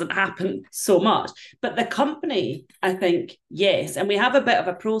probably doesn't happen so much. But the company, I think, yes. And we have a bit of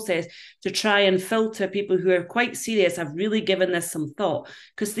a process to try and filter people who are quite serious, have really given this some thought,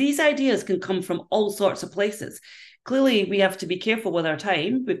 because these ideas can come from all sorts of places. Clearly, we have to be careful with our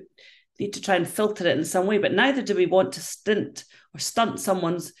time. We need to try and filter it in some way, but neither do we want to stunt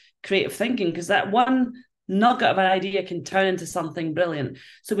someone's creative thinking, because that one nugget of an idea can turn into something brilliant.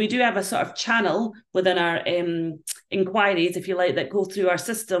 So we do have a sort of channel within our inquiries, if you like, that go through our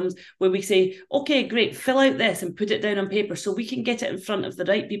systems where we say, okay, great, fill out this and put it down on paper so we can get it in front of the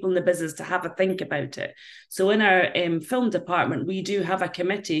right people in the business to have a think about it. So in our film department, we do have a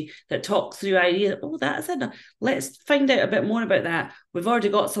committee that talks through ideas. Oh, that's it. Let's find out a bit more about that. We've already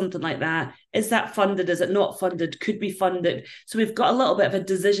got something like that. Is that funded? Is it not funded? Could be funded. So we've got a little bit of a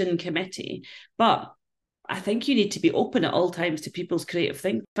decision committee. But I think you need to be open at all times to people's creative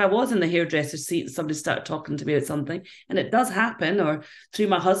things. If I was in the hairdresser's seat and somebody started talking to me about something, and it does happen, or through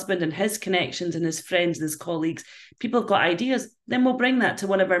my husband and his connections and his friends and his colleagues, people have got ideas, then we'll bring that to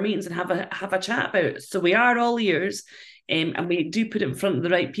one of our meetings and have a chat about it. So we are all ears, and we do put it in front of the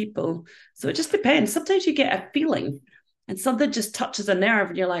right people. So it just depends. Sometimes you get a feeling and something just touches a nerve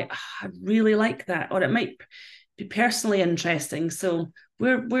and you're like, oh, I really like that. Or it might be personally interesting. So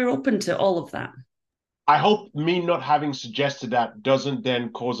we're open to all of that. I hope me not having suggested that doesn't then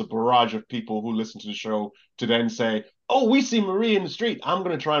cause a barrage of people who listen to the show to then say, "Oh, we see Marie in the street. I'm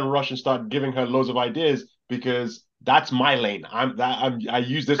going to try and rush and start giving her loads of ideas because that's my lane. I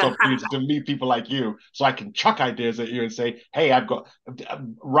use this opportunity to meet people like you, so I can chuck ideas at you and say, hey, I've got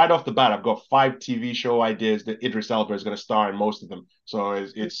right off the bat, I've got 5 TV show ideas that Idris Elba is going to star in most of them. So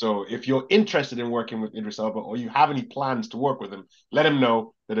it's so if you're interested in working with Idris Elba or you have any plans to work with him, let him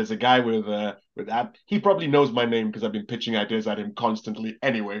know that there's a guy with that. He probably knows my name because I've been pitching ideas at him constantly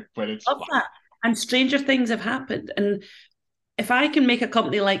anyway. But it's Love that. And stranger things have happened. And if I can make a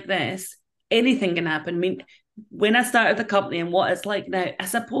company like this, anything can happen. I mean, when I started the company and what it's like now, I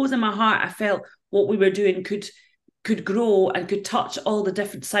suppose in my heart I felt what we were doing could grow and could touch all the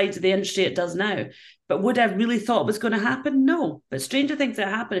different sides of the industry it does now. But would I really thought was going to happen? No. But stranger things that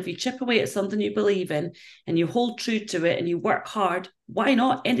happen if you chip away at something you believe in and you hold true to it and you work hard. Why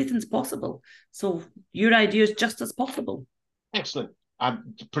not? Anything's possible. So your idea is just as possible. Excellent.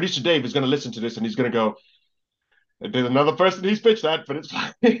 Producer Dave is going to listen to this and he's going to go, there's another person he's pitched at, but it's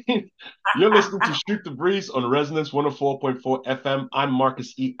fine. You're listening to Shoot the Breeze on Resonance 104.4 FM. I'm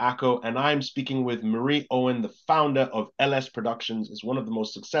Marcus E. Acko, and I'm speaking with Marie Owen, the founder of LS Productions. It's one of the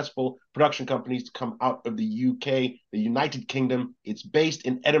most successful production companies to come out of the UK, the United Kingdom. It's based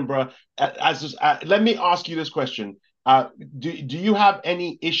in Edinburgh. Let me ask you this question. Do you have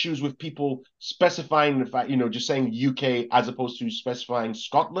any issues with people specifying the fact, just saying UK as opposed to specifying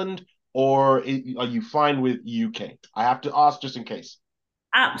Scotland? Or are you fine with UK? I have to ask just in case.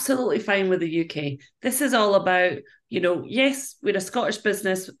 Absolutely fine with the UK. This is all about, yes, we're a Scottish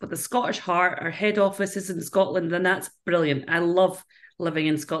business with a Scottish heart. Our head office is in Scotland, and that's brilliant. I love living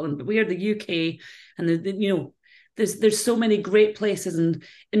in Scotland, but we are the UK, and there's so many great places and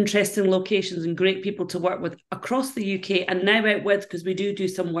interesting locations and great people to work with across the UK and now out with, because we do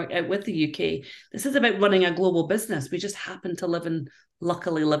some work out with the UK. This is about running a global business. We just happen to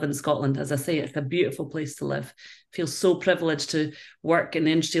luckily live in Scotland. As I say, it's a beautiful place to live. Feel so privileged to work in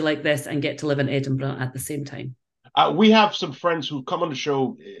an industry like this and get to live in Edinburgh at the same time. We have some friends who come on the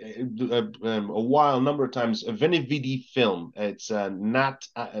show a number of times. Vinny VD Film. It's Nat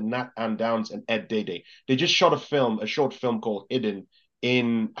and Downs and Ed Dede. They just shot a short film called Hidden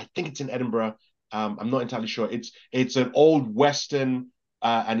I think it's in Edinburgh. I'm not entirely sure. It's an old Western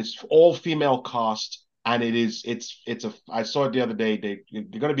and it's all female cast. And I saw it the other day. They're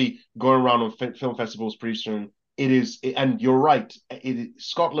going to be going around on film festivals pretty soon it is, and you're right.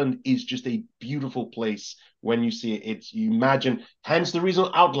 Scotland is just a beautiful place when you see it. You imagine, hence the reason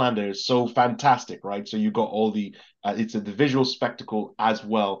Outlander is so fantastic, right? So you got all the the visual spectacle as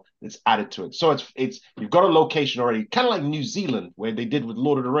well that's added to it. So you've got a location already, kind of like New Zealand, where they did with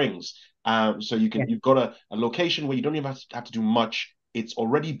Lord of the Rings. So you've got a location where you don't even have to do much. It's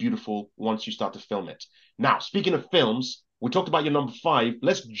already beautiful once you start to film it. Now, speaking of films, we talked about your number 5.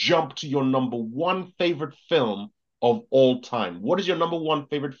 Let's jump to your number 1 favorite film of all time. What is your number 1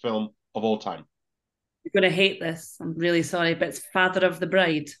 favorite film of all time? You're going to hate this. I'm really sorry, but it's Father of the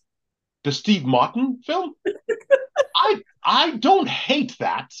Bride. The Steve Martin film? I don't hate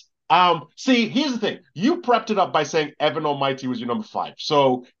that. See, here's the thing. You prepped it up by saying Evan Almighty was your number 5.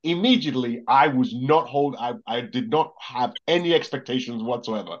 So immediately I did not have any expectations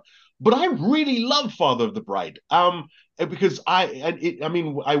whatsoever. But I really love Father of the Bride. Because I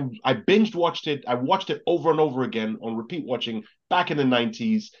binged watched it. I watched it over and over again on repeat watching back in the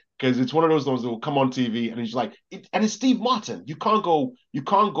 90s, because it's one of those ones that will come on TV and it's like, and it's Steve Martin. You can't go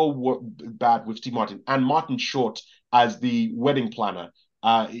bad with Steve Martin and Martin Short as the wedding planner.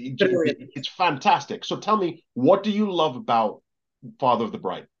 It's fantastic. So tell me, what do you love about Father of the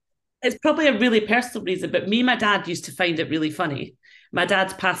Bride? It's probably a really personal reason, but me and my dad used to find it really funny. My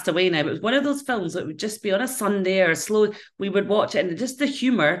dad's passed away now, but it was one of those films that would just be on a Sunday or slow. We would watch it, and just the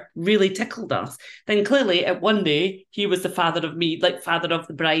humour really tickled us. Then clearly, at one day, he was the father of me, like Father of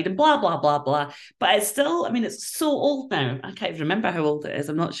the Bride, and blah blah blah blah. But it's still, I mean, it's so old now. I can't even remember how old it is.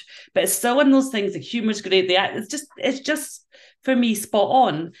 I'm not sure, but it's still one of those things. The humour's great. It's just for me spot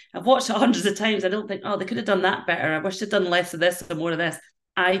on. I've watched it hundreds of times. I don't think, oh, they could have done that better. I wish they'd done less of this and more of this.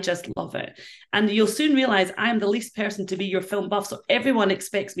 I just love it. And you'll soon realize I'm the least person to be your film buff. So everyone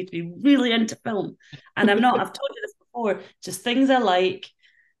expects me to be really into film. And I'm not. I've told you this before. Just things I like,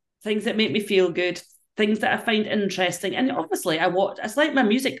 things that make me feel good, things that I find interesting. And obviously it's like my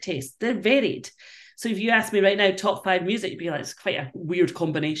music taste. They're varied. So if you ask me right now, top 5 music, you'd be like, it's quite a weird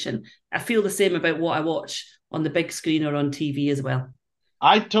combination. I feel the same about what I watch on the big screen or on TV as well.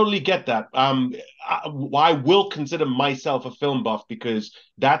 I totally get that. I will consider myself a film buff, because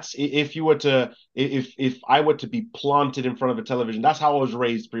that's, if I were to be planted in front of a television, that's how I was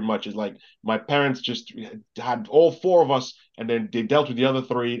raised pretty much. Is like my parents just had all 4 of us, and then they dealt with the other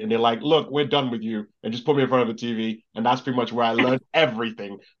 3, and they're like, look, we're done with you, and just put me in front of the TV. And that's pretty much where I learned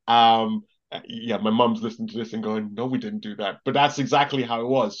everything. Yeah, my mom's listening to this and going, no, we didn't do that. But that's exactly how it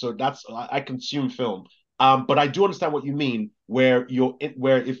was. So I consume film. But I do understand what you mean, where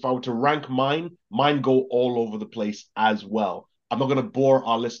if I were to rank mine go all over the place as well. I'm not going to bore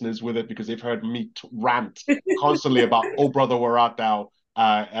our listeners with it, because they've heard me rant constantly about Oh Brother, Where Art Thou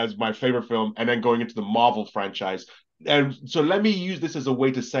as my favorite film, and then going into the Marvel franchise. And so let me use this as a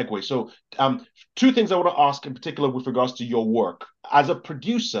way to segue. So 2 things I want to ask in particular with regards to your work. As a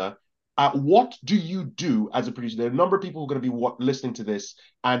producer, what do you do as a producer? There are a number of people who are going to be listening to this,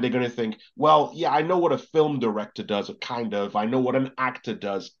 and they're going to think, well, yeah, I know what a film director does, kind of. I know what an actor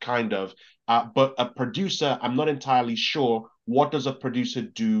does, kind of. But a producer, I'm not entirely sure. What does a producer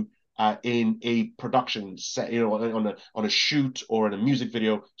do in a production set, on a shoot or in a music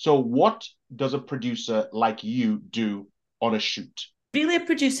video? So what does a producer like you do on a shoot? Really, a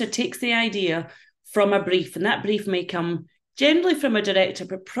producer takes the idea from a brief, and that brief may come generally from a director,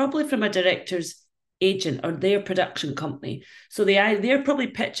 but probably from a director's agent or their production company. So they're probably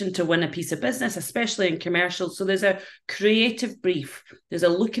pitching to win a piece of business, especially in commercials. So there's a creative brief, there's a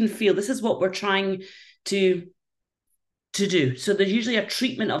look and feel. This is what we're trying to do. So there's usually a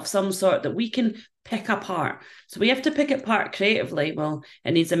treatment of some sort that we can pick apart. So we have to pick it apart creatively. Well,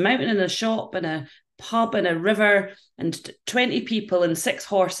 it needs a mountain and a shop and a pub and a river and 20 people and 6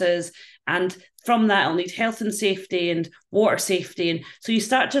 horses, and from that I'll need health and safety and water safety. And so you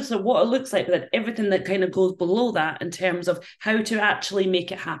start to sort of what it looks like, but then everything that kind of goes below that in terms of how to actually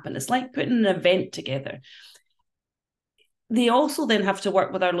make it happen. It's like putting an event together. They also then have to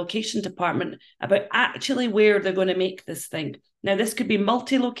work with our location department about actually where they're going to make this thing. Now, this could be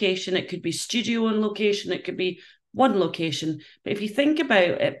multi-location, it could be studio on location, it could be one location. But if you think about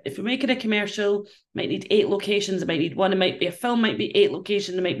it, if you're making a commercial, it might need 8 locations, it might need 1, it might be a film, might be 8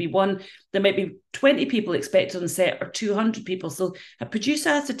 locations, it might be 1, there might be 20 people expected on set or 200 people. So a producer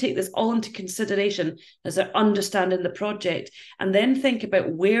has to take this all into consideration as they're understanding the project, and then think about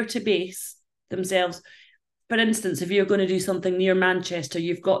where to base themselves. For instance, if you're going to do something near Manchester,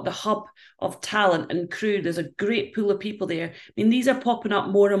 you've got the hub of talent and crew. There's a great pool of people there. I mean, these are popping up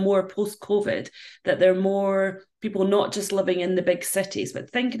more and more post-COVID, that there are more people not just living in the big cities,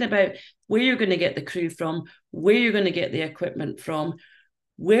 but thinking about where you're going to get the crew from, where you're going to get the equipment from,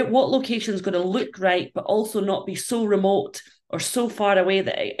 what location is going to look right, but also not be so remote or so far away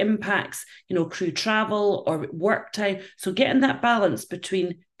that it impacts, crew travel or work time. So getting that balance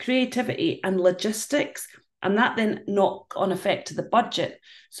between creativity and logistics, and that then knock on effect to the budget.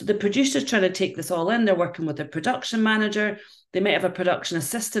 So the producer's trying to take this all in. They're working with a production manager. They might have a production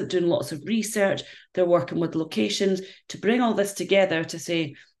assistant doing lots of research. They're working with locations to bring all this together to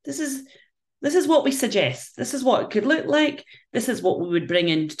say, this is what we suggest. This is what it could look like. This is what we would bring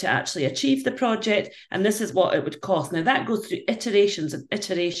in to actually achieve the project. And this is what it would cost. Now, that goes through iterations and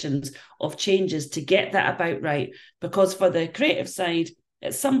iterations of changes to get that about right. Because for the creative side,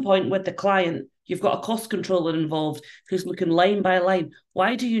 at some point with the client, you've got a cost controller involved who's looking line by line.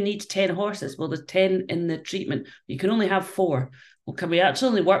 Why do you need 10 horses? Well, there's 10 in the treatment. You can only have 4. Well, can we actually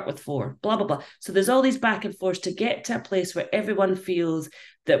only work with 4? Blah, blah, blah. So there's all these back and forth to get to a place where everyone feels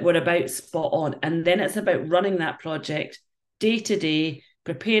that we're about spot on. And then it's about running that project day to day,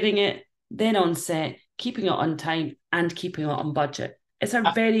 preparing it, then on set, keeping it on time and keeping it on budget. It's a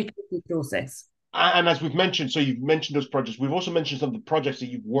very tricky process. And as we've mentioned, so you've mentioned those projects. We've also mentioned some of the projects that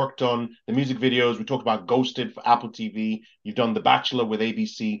you've worked on, the music videos. We talked about Ghosted for Apple TV. You've done The Bachelor with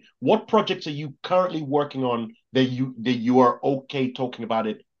ABC. What projects are you currently working on that you are okay talking about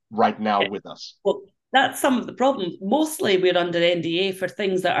it right now with us? Well, that's some of the problems. Mostly we're under NDA for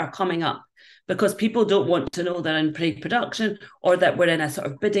things that are coming up because people don't want to know they're in pre-production or that we're in a sort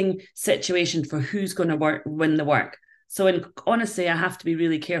of bidding situation for who's going to win the work. So honestly, I have to be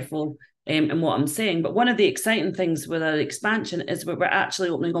really careful in what I'm saying. But one of the exciting things with our expansion is we're actually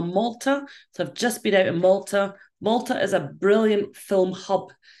opening on Malta. So I've just been out in Malta. Malta is a brilliant film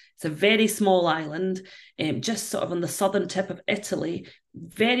hub. It's a very small island, just sort of on the southern tip of Italy,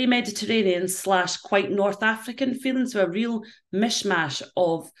 very Mediterranean / quite North African feeling, so a real mishmash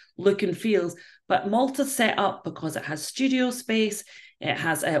of look and feels. But Malta's set up because it has studio space, it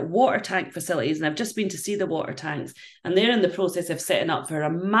has water tank facilities, and I've just been to see the water tanks, and they're in the process of setting up for a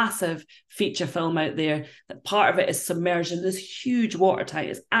massive feature film out there. That part of it is submerged in this huge water tank.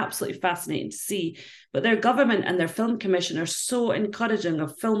 It's absolutely fascinating to see. But their government and their film commission are so encouraging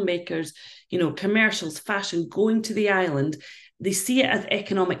of filmmakers, commercials, fashion, going to the island. They see it as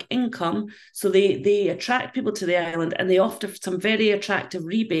economic income, so they attract people to the island, and they offer some very attractive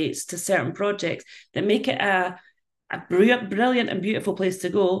rebates to certain projects that make it a brilliant and beautiful place to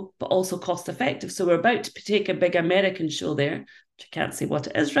go, but also cost effective. So we're about to take a big American show there, which I can't say what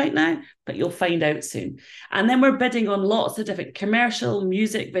it is right now, but you'll find out soon. And then we're bidding on lots of different commercial,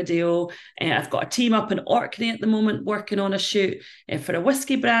 music video. I've got a team up in Orkney at the moment working on a shoot for a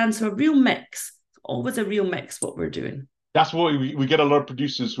whiskey brand. So a real mix, always a real mix what we're doing. That's what we get a lot of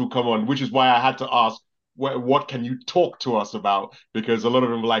producers who come on, which is why I had to ask, what can you talk to us about? Because a lot of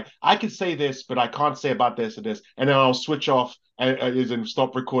them are like, I can say this, but I can't say about this and this. And then I'll switch off and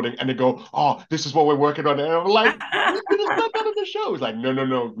stop recording. And they go, oh, this is what we're working on. And I'm like, we could have done that in the show. It's like,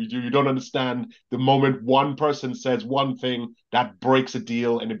 no, you don't understand. The moment one person says one thing, that breaks a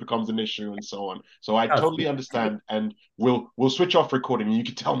deal and it becomes an issue and so on. So I totally understand. And we'll switch off recording and you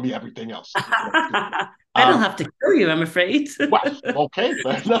can tell me everything else. I don't have to kill you, I'm afraid. Well, okay,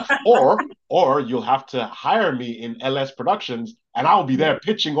 fair enough. Or you'll have to hire me in LS Productions, and I'll be there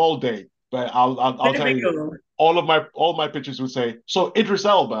pitching all day. But I'll tell you, all my pitches will say, so Idris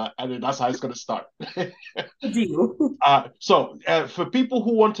Elba, and that's how it's going to start. So for people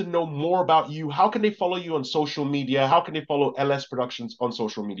who want to know more about you, how can they follow you on social media? How can they follow LS Productions on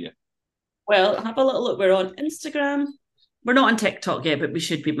social media? Well, have a little look. We're on Instagram. We're not on TikTok yet, but we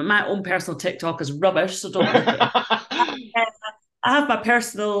should be. But my own personal TikTok is rubbish, so don't look at it. I have my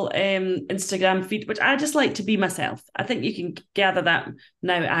personal Instagram feed, which I just like to be myself. I think you can gather that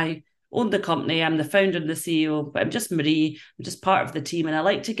now. I own the company. I'm the founder and the CEO, but I'm just Marie. I'm just part of the team. And I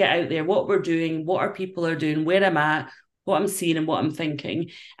like to get out there, what we're doing, what our people are doing, where I'm at, what I'm seeing and what I'm thinking.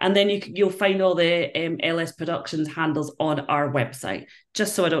 And then you'll find all the LS Productions handles on our website,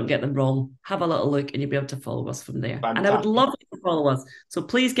 just so I don't get them wrong. Have a little look and you'll be able to follow us from there. Fantastic. And I would love you to follow us. So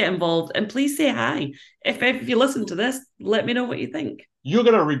please get involved and please say hi. If you listen to this, let me know what you think. You're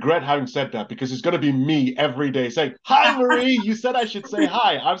going to regret having said that because it's going to be me every day saying, hi, Marie, you said I should say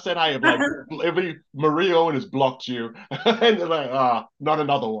hi. I've said hi. I'm like, Marie Owen has blocked you. And they're like, not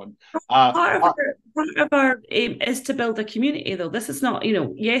another one. Part of our aim is to build a community, though. This is not,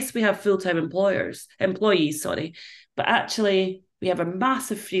 yes, we have full-time employees, but actually we have a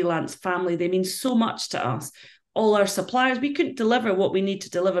massive freelance family. They mean so much to us. All our suppliers, we couldn't deliver what we need to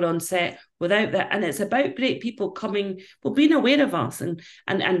deliver on set without that. And it's about great people coming, well, being aware of us and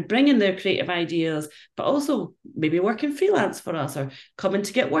bringing their creative ideas, but also maybe working freelance for us or coming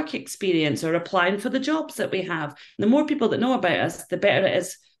to get work experience or applying for the jobs that we have. The more people that know about us, the better it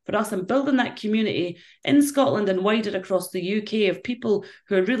is for us, and building that community in Scotland and wider across the UK of people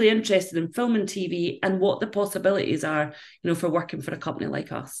who are really interested in film and TV and what the possibilities are, for working for a company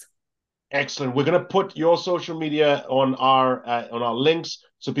like us. Excellent. We're going to put your social media on our links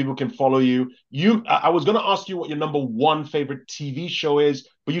so people can follow you. I was going to ask you what your number one favorite TV show is,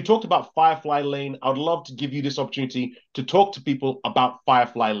 but you talked about Firefly Lane. I would love to give you this opportunity to talk to people about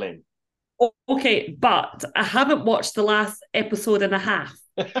Firefly Lane. Okay, but I haven't watched the last episode and a half.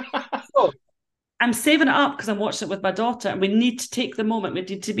 So I'm saving it up because I'm watching it with my daughter, and we need to take the moment. We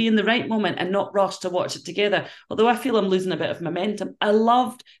need to be in the right moment and not rush to watch it together. Although I feel I'm losing a bit of momentum. I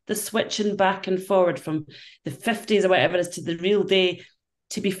loved the switching back and forward from the 50s or whatever it is to the real day.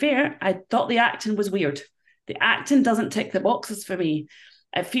 To be fair, I thought the acting was weird. The acting doesn't tick the boxes for me.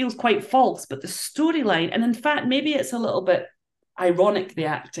 It feels quite false, but the storyline, and in fact, maybe it's a little bit ironic, the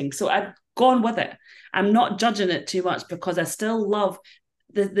acting. So I've gone with it. I'm not judging it too much because I still love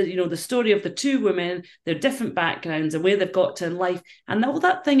the story of the two women, their different backgrounds and where they've got to in life, and all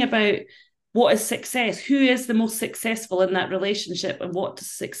that thing about what is success, who is the most successful in that relationship, and what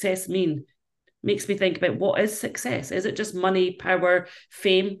does success mean, makes me think about what is success. Is it just money, power,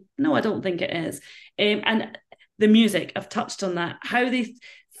 fame? No, I don't think it is. And the music, I've touched on that, how they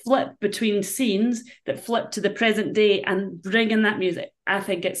flip between scenes that flip to the present day and bring in that music. I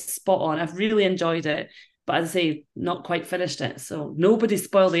think it's spot on. I've really enjoyed it. But as I say, not quite finished it. So nobody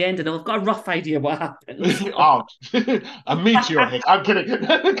spoil the ending. I've got a rough idea what happens. Oh, a meteor hit. I'm kidding.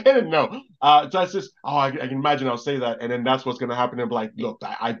 I'm kidding. No. That's just, I can imagine I'll say that. And then that's what's going to happen. And be like, look,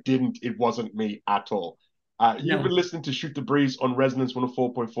 I didn't, it wasn't me at all. You've been listening to Shoot the Breeze on Resonance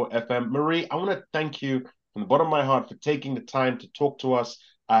 104.4 FM. Marie, I want to thank you from the bottom of my heart for taking the time to talk to us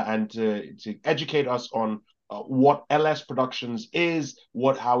and to educate us on what LS Productions is,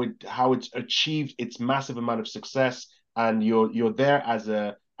 how it's achieved its massive amount of success, and you're there as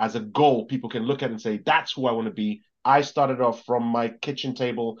a goal. People can look at and say, that's who I want to be. I started off from my kitchen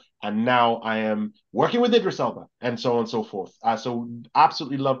table, and now I am working with Idris Elba, and so on and so forth. So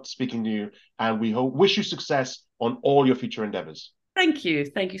absolutely loved speaking to you, and we wish you success on all your future endeavors. Thank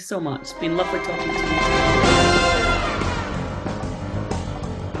you so much. It's been lovely talking to you.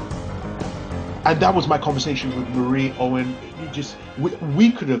 And that was my conversation with Marie Owen.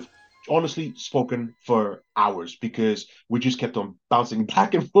 We could have honestly spoken for hours because we just kept on bouncing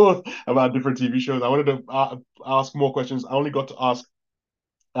back and forth about different TV shows. I wanted to ask more questions. I only got to ask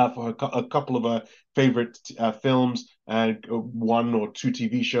for a couple of her favorite films and one or two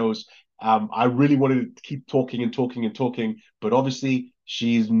TV shows. I really wanted to keep talking and talking and talking, but obviously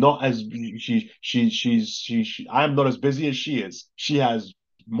she's not as I am not as busy as she is. She has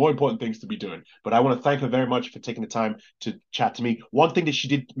more important things to be doing. But I want to thank her very much for taking the time to chat to me. One thing that she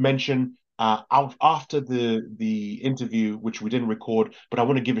did mention out after the interview, which we didn't record, but I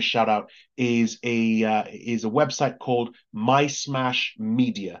want to give a shout out, is a website called My Smash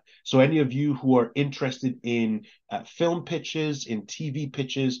Media. So any of you who are interested in film pitches, in TV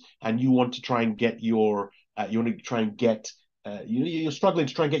pitches, and you want to try and get you're struggling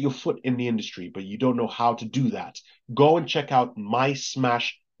to try and get your foot in the industry, but you don't know how to do that, go and check out My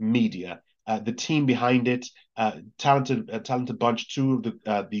Smash Media. The team behind it, talented bunch. Two of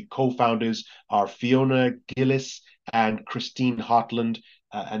the co-founders are Fiona Gillis and Christine Hartland,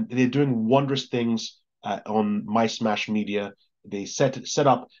 and they're doing wondrous things on My Smash Media. They set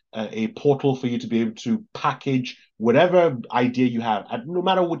up a portal for you to be able to package whatever idea you have, at no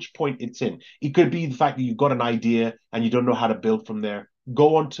matter which point it's in. It could be the fact that you've got an idea and you don't know how to build from there.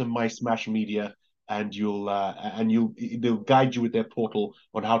 Go on to My Smash Media, and they'll guide you with their portal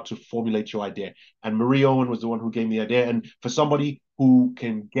on how to formulate your idea. And Marie Owen was the one who gave me the idea. And for somebody who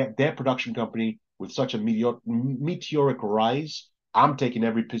can get their production company with such a meteoric rise, I'm taking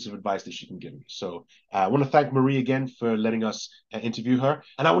every piece of advice that she can give me. So I want to thank Marie again for letting us interview her.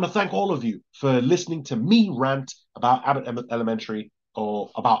 And I want to thank all of you for listening to me rant about Abbott Elementary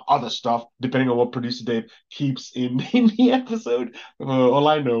or about other stuff, depending on what producer Dave keeps in the episode. All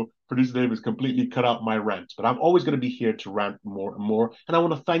I know, producer Dave has completely cut out my rant. But I'm always going to be here to rant more and more. And I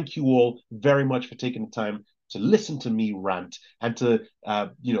want to thank you all very much for taking the time to listen to me rant and to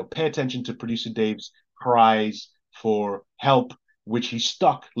pay attention to producer Dave's cries for help, which he's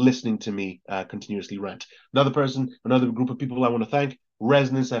stuck listening to me continuously rant. Another group of people I want to thank,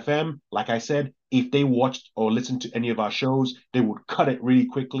 Resonance FM. Like I said, if they watched or listened to any of our shows, they would cut it really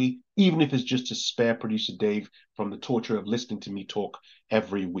quickly, even if it's just to spare producer Dave from the torture of listening to me talk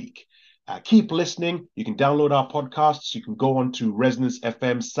every week. Keep listening. You can download our podcasts. You can go on to Resonance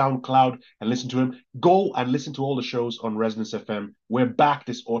FM SoundCloud and listen to him. Go and listen to all the shows on Resonance FM. We're back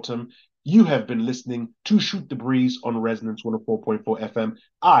this autumn. You have been listening to Shoot the Breeze on Resonance 104.4 FM.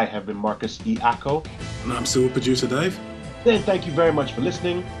 I have been Marcus E. Acko. And I'm still producer Dave. Then thank you very much for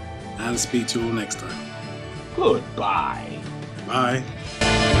listening. And speak to you all next time. Goodbye.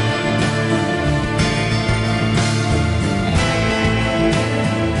 Bye.